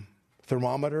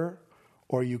thermometer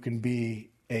or you can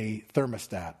be a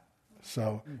thermostat.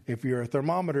 So if you're a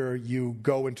thermometer, you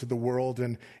go into the world,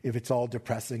 and if it's all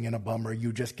depressing and a bummer,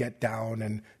 you just get down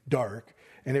and dark.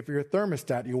 And if you're a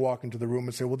thermostat, you walk into the room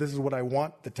and say, well, this is what I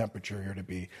want the temperature here to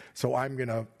be, so I'm going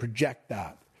to project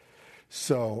that.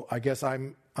 So I guess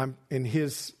I'm in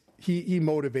his, he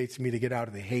motivates me to get out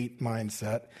of the hate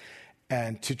mindset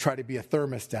and to try to be a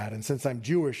thermostat. And since I'm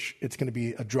Jewish, it's going to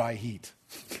be a dry heat.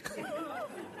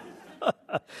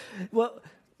 Well,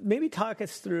 maybe talk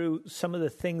us through some of the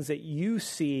things that you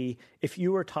see if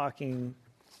you were talking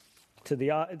to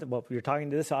you're talking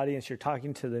to this audience, you're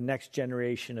talking to the next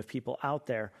generation of people out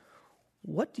there.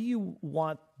 What do you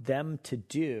want them to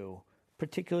do,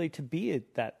 particularly to be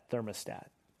that thermostat?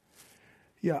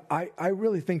 Yeah, I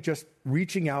really think just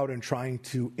reaching out and trying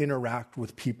to interact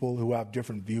with people who have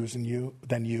different views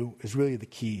than you is really the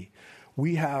key.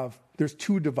 There's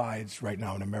two divides right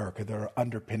now in America that are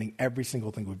underpinning every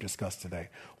single thing we've discussed today.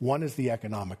 One is the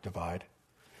economic divide,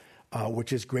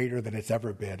 which is greater than it's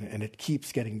ever been, and it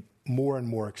keeps getting more and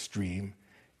more extreme.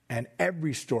 And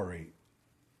every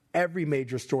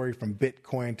major story, from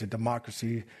Bitcoin to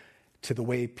democracy to the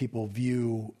way people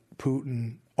view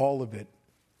Putin, all of it,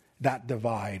 that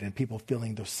divide and people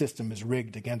feeling the system is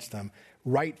rigged against them,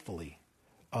 rightfully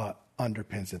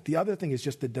underpins it. The other thing is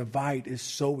just the divide is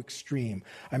so extreme.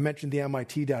 I mentioned the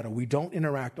MIT data. We don't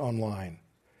interact online.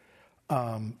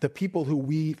 The people who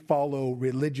we follow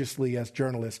religiously as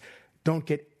journalists don't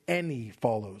get any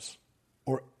follows,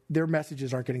 or their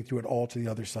messages aren't getting through at all to the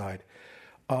other side.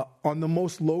 On the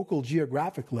most local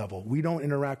geographic level, we don't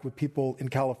interact with people in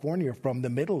California from the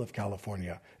middle of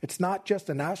California. It's not just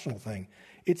a national thing.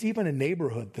 It's even a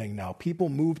neighborhood thing now. People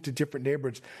move to different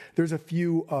neighborhoods. There's a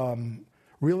few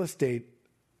real estate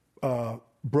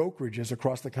brokerages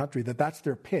across the country that's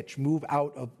their pitch. Move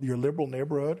out of your liberal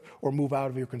neighborhood or move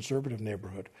out of your conservative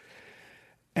neighborhood.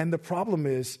 And the problem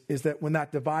is that when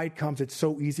that divide comes, it's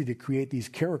so easy to create these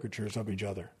caricatures of each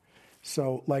other.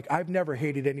 So, I've never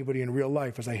hated anybody in real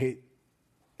life as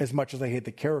much as I hate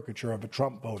the caricature of a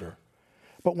Trump voter.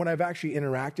 But when I've actually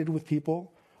interacted with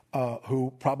people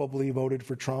who probably voted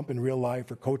for Trump in real life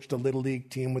or coached a little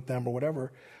league team with them or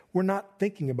whatever, we're not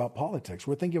thinking about politics.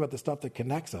 We're thinking about the stuff that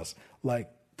connects us, like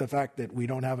the fact that we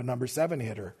don't have a number 7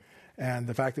 hitter and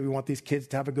the fact that we want these kids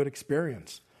to have a good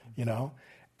experience,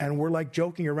 And we're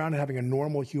joking around and having a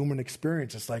normal human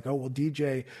experience. It's like, oh, well,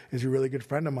 DJ is a really good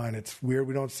friend of mine. It's weird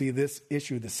we don't see this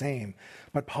issue the same.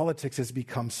 But politics has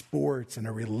become sports and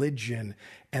a religion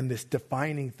and this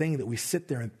defining thing that we sit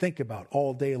there and think about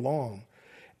all day long.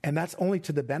 And that's only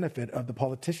to the benefit of the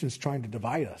politicians trying to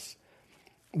divide us.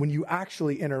 When you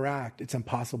actually interact, it's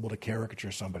impossible to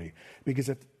caricature somebody. Because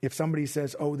if somebody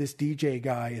says, oh, this DJ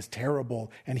guy is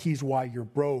terrible and he's why you're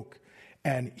broke,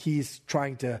 and he's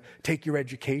trying to take your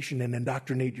education and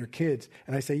indoctrinate your kids.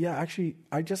 And I say, yeah, actually,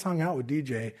 I just hung out with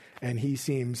DJ, and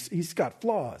he's got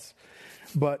flaws.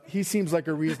 But he seems like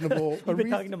a reasonable... You've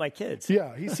been talking to my kids.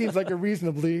 Yeah, he seems like a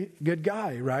reasonably good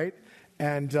guy, right?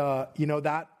 And,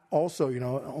 that also,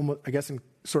 almost, I guess I'm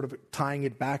sort of tying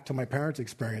it back to my parents'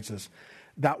 experiences.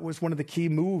 That was one of the key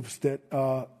moves that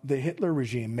the Hitler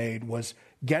regime made, was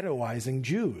ghettoizing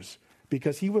Jews,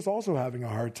 because he was also having a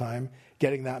hard time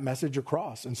getting that message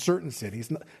across in certain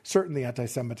cities. Certainly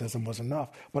anti-Semitism was enough,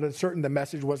 but in certain, the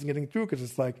message wasn't getting through because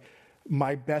it's like,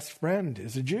 my best friend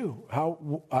is a Jew.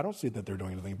 I don't see that they're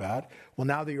doing anything bad. Well,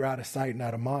 now that you're out of sight and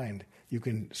out of mind, you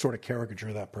can sort of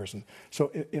caricature that person.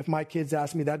 So if my kids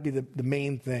ask me, that'd be the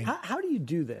main thing. How do you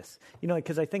do this?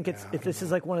 Because I think this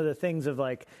is like one of the things of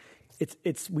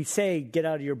we say, get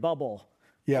out of your bubble.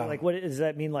 Yeah. So what does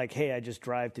that mean? Hey, I just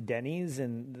drive to Denny's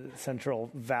in the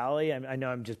Central Valley. I know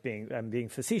I'm being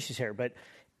facetious here, but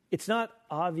it's not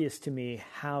obvious to me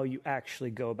how you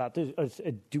actually go about this.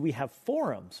 Do we have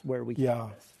forums where we can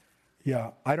do this?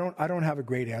 Yeah. I don't have a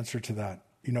great answer to that.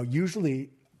 Usually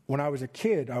when I was a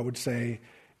kid, I would say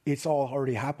it's all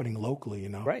already happening locally,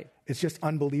 Right. It's just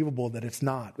unbelievable that it's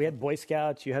not. We had Boy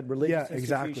Scouts, you had religious institutions,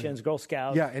 exactly. Girl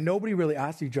Scouts. Yeah, and nobody really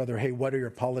asked each other, hey, what are your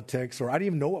politics? Or I didn't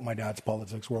even know what my dad's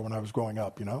politics were when I was growing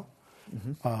up,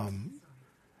 Mm-hmm.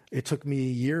 It took me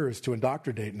years to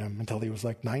indoctrinate him until he was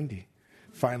 90.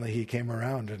 Finally, he came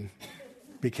around and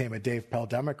became a Dave Pell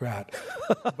Democrat.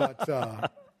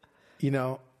 But,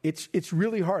 it's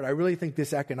really hard. I really think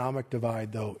this economic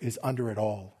divide, though, is under it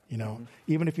all, Mm-hmm.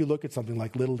 Even if you look at something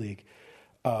like Little League,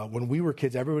 when we were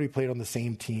kids, everybody played on the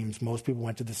same teams. Most people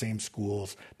went to the same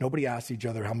schools. Nobody asked each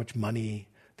other how much money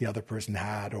the other person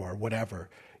had or whatever.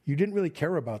 You didn't really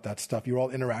care about that stuff. You were all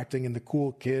interacting, and the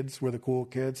cool kids were the cool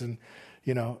kids. And,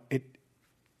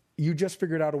 you just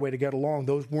figured out a way to get along.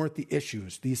 Those weren't the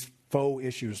issues, these faux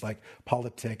issues like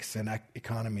politics and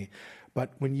economy.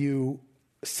 But when you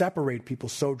separate people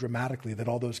so dramatically that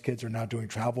all those kids are now doing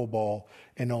travel ball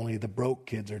and only the broke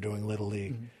kids are doing Little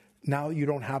League, now you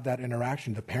don't have that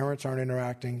interaction. The parents aren't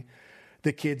interacting.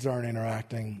 The kids aren't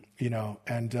interacting,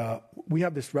 And we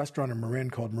have this restaurant in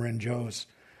Marin called Marin Joe's,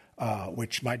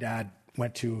 which my dad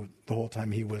went to the whole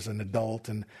time he was an adult,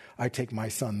 and I take my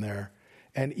son there.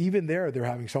 And even there, they're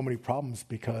having so many problems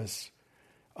because,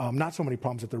 not so many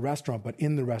problems at the restaurant, but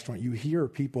in the restaurant, you hear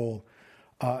people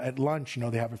at lunch,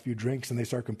 they have a few drinks and they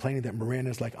start complaining that Marin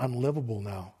is like unlivable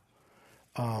now.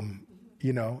 And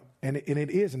it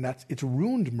is, and it's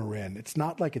ruined Marin. It's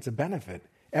not like it's a benefit.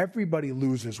 Everybody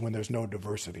loses when there's no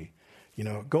diversity.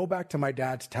 Go back to my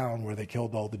dad's town where they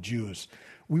killed all the Jews.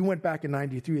 We went back in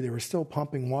 93, they were still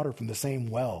pumping water from the same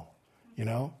well,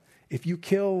 If you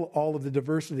kill all of the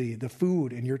diversity, the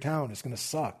food in your town is going to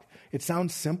suck. It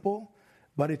sounds simple,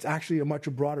 but it's actually a much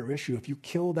broader issue. If you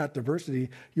kill that diversity,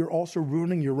 you're also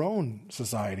ruining your own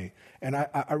society. And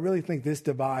I really think this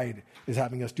divide is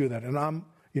having us do that. And I'm,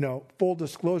 full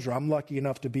disclosure, I'm lucky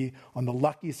enough to be on the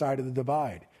lucky side of the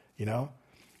divide,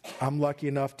 I'm lucky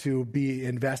enough to be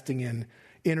investing in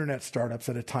internet startups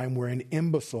at a time where an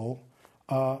imbecile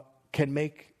can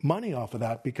make money off of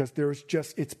that because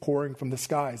it's pouring from the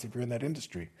skies if you're in that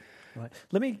industry.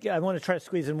 Right. I want to try to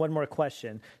squeeze in one more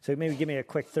question. So maybe give me a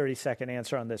quick 30-second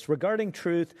answer on this. Regarding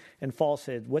truth and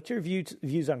falsehood, what's your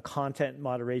views on content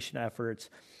moderation efforts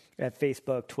at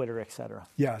Facebook, Twitter, et cetera?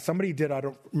 Yeah, somebody did, I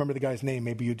don't remember the guy's name,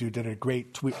 maybe you do, did a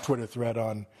great Twitter thread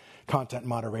on content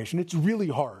moderation. It's really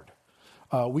hard.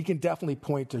 We can definitely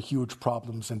point to huge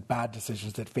problems and bad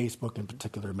decisions that Facebook in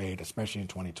particular made, especially in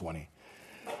 2020.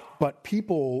 But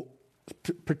people,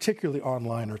 particularly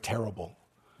online, are terrible.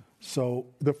 So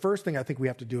the first thing I think we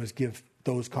have to do is give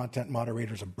those content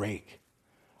moderators a break.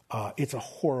 It's a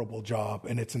horrible job,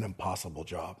 and it's an impossible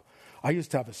job. I used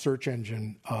to have a search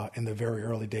engine in the very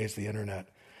early days of the internet.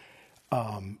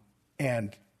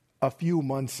 And a few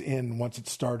months in, once it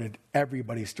started,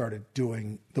 everybody started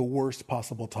doing the worst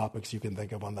possible topics you can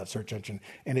think of on that search engine.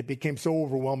 And it became so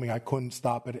overwhelming, I couldn't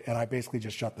stop it, and I basically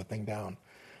just shut the thing down.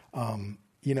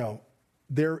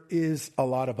 There is a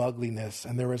lot of ugliness,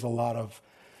 and there is a lot of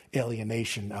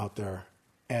alienation out there,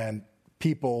 and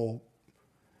people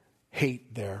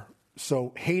hate there.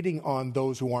 So hating on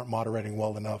those who aren't moderating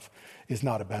well enough is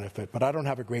not a benefit. But I don't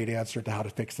have a great answer to how to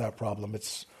fix that problem.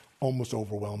 It's almost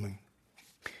overwhelming.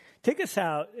 Take us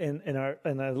out in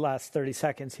the last 30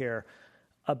 seconds here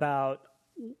about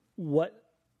what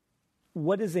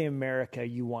is the America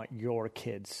you want your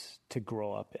kids to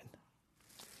grow up in?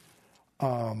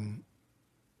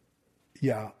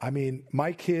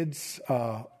 My kids,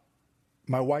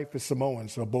 my wife is Samoan,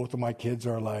 so both of my kids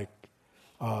are like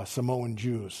Samoan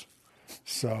Jews.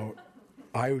 So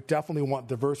I definitely want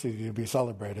diversity to be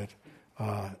celebrated.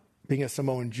 Being a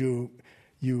Samoan Jew,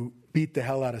 you beat the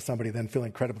hell out of somebody, then feel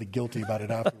incredibly guilty about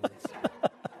it afterwards.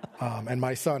 And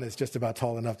my son is just about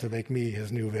tall enough to make me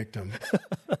his new victim.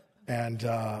 And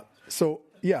I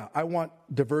want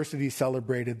diversity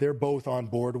celebrated. They're both on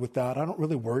board with that. I don't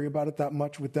really worry about it that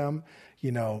much with them.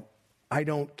 I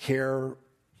don't care.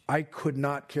 I could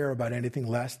not care about anything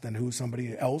less than who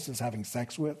somebody else is having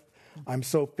sex with. I'm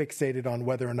so fixated on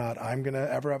whether or not I'm going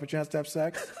to ever have a chance to have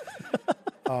sex.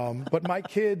 But my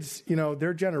kids,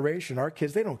 their generation, our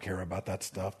kids, they don't care about that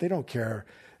stuff. They don't care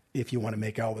if you want to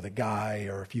make out with a guy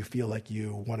or if you feel like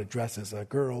you want to dress as a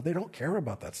girl. They don't care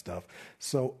about that stuff.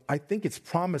 So I think it's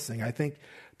promising. I think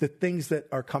the things that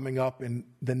are coming up in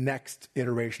the next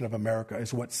iteration of America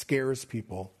is what scares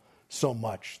people so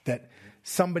much, that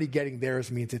somebody getting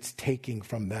theirs means it's taking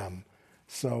from them.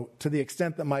 So to the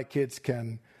extent that my kids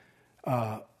can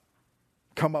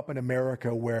come up in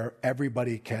America where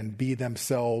everybody can be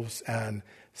themselves and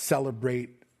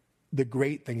celebrate the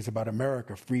great things about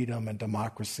America, freedom and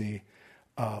democracy,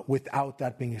 without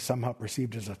that being somehow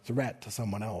perceived as a threat to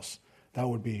someone else, that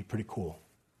would be pretty cool.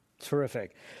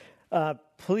 Terrific.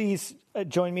 Please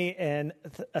join me in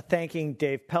thanking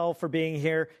Dave Pell for being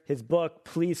here. His book,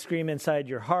 Please Scream Inside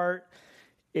Your Heart,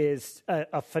 is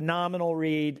a phenomenal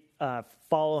read.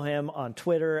 Follow him on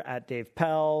Twitter at Dave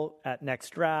Pell, at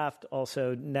Next Draft,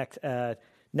 also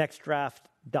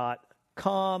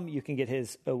nextdraft.com. You can get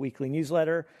his weekly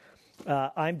newsletter.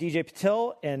 I'm DJ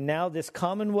Patil, and now this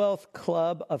Commonwealth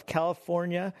Club of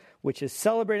California, which is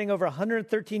celebrating over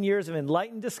 113 years of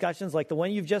enlightened discussions like the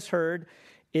one you've just heard,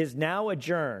 is now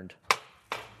adjourned.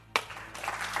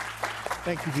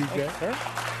 Thank you, DJ. Thanks, sir.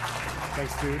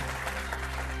 Thanks, dude.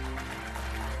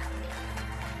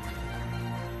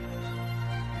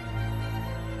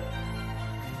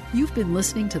 You've been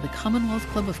listening to the Commonwealth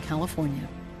Club of California.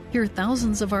 Hear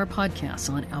thousands of our podcasts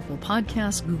on Apple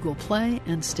Podcasts, Google Play,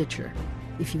 and Stitcher.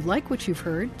 If you like what you've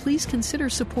heard, please consider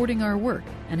supporting our work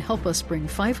and help us bring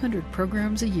 500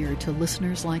 programs a year to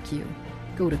listeners like you.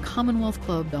 Go to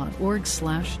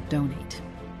commonwealthclub.org/donate.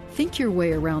 Think your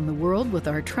way around the world with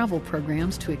our travel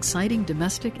programs to exciting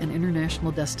domestic and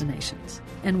international destinations.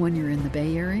 And when you're in the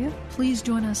Bay Area, please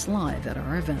join us live at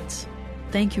our events.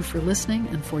 Thank you for listening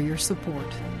and for your support.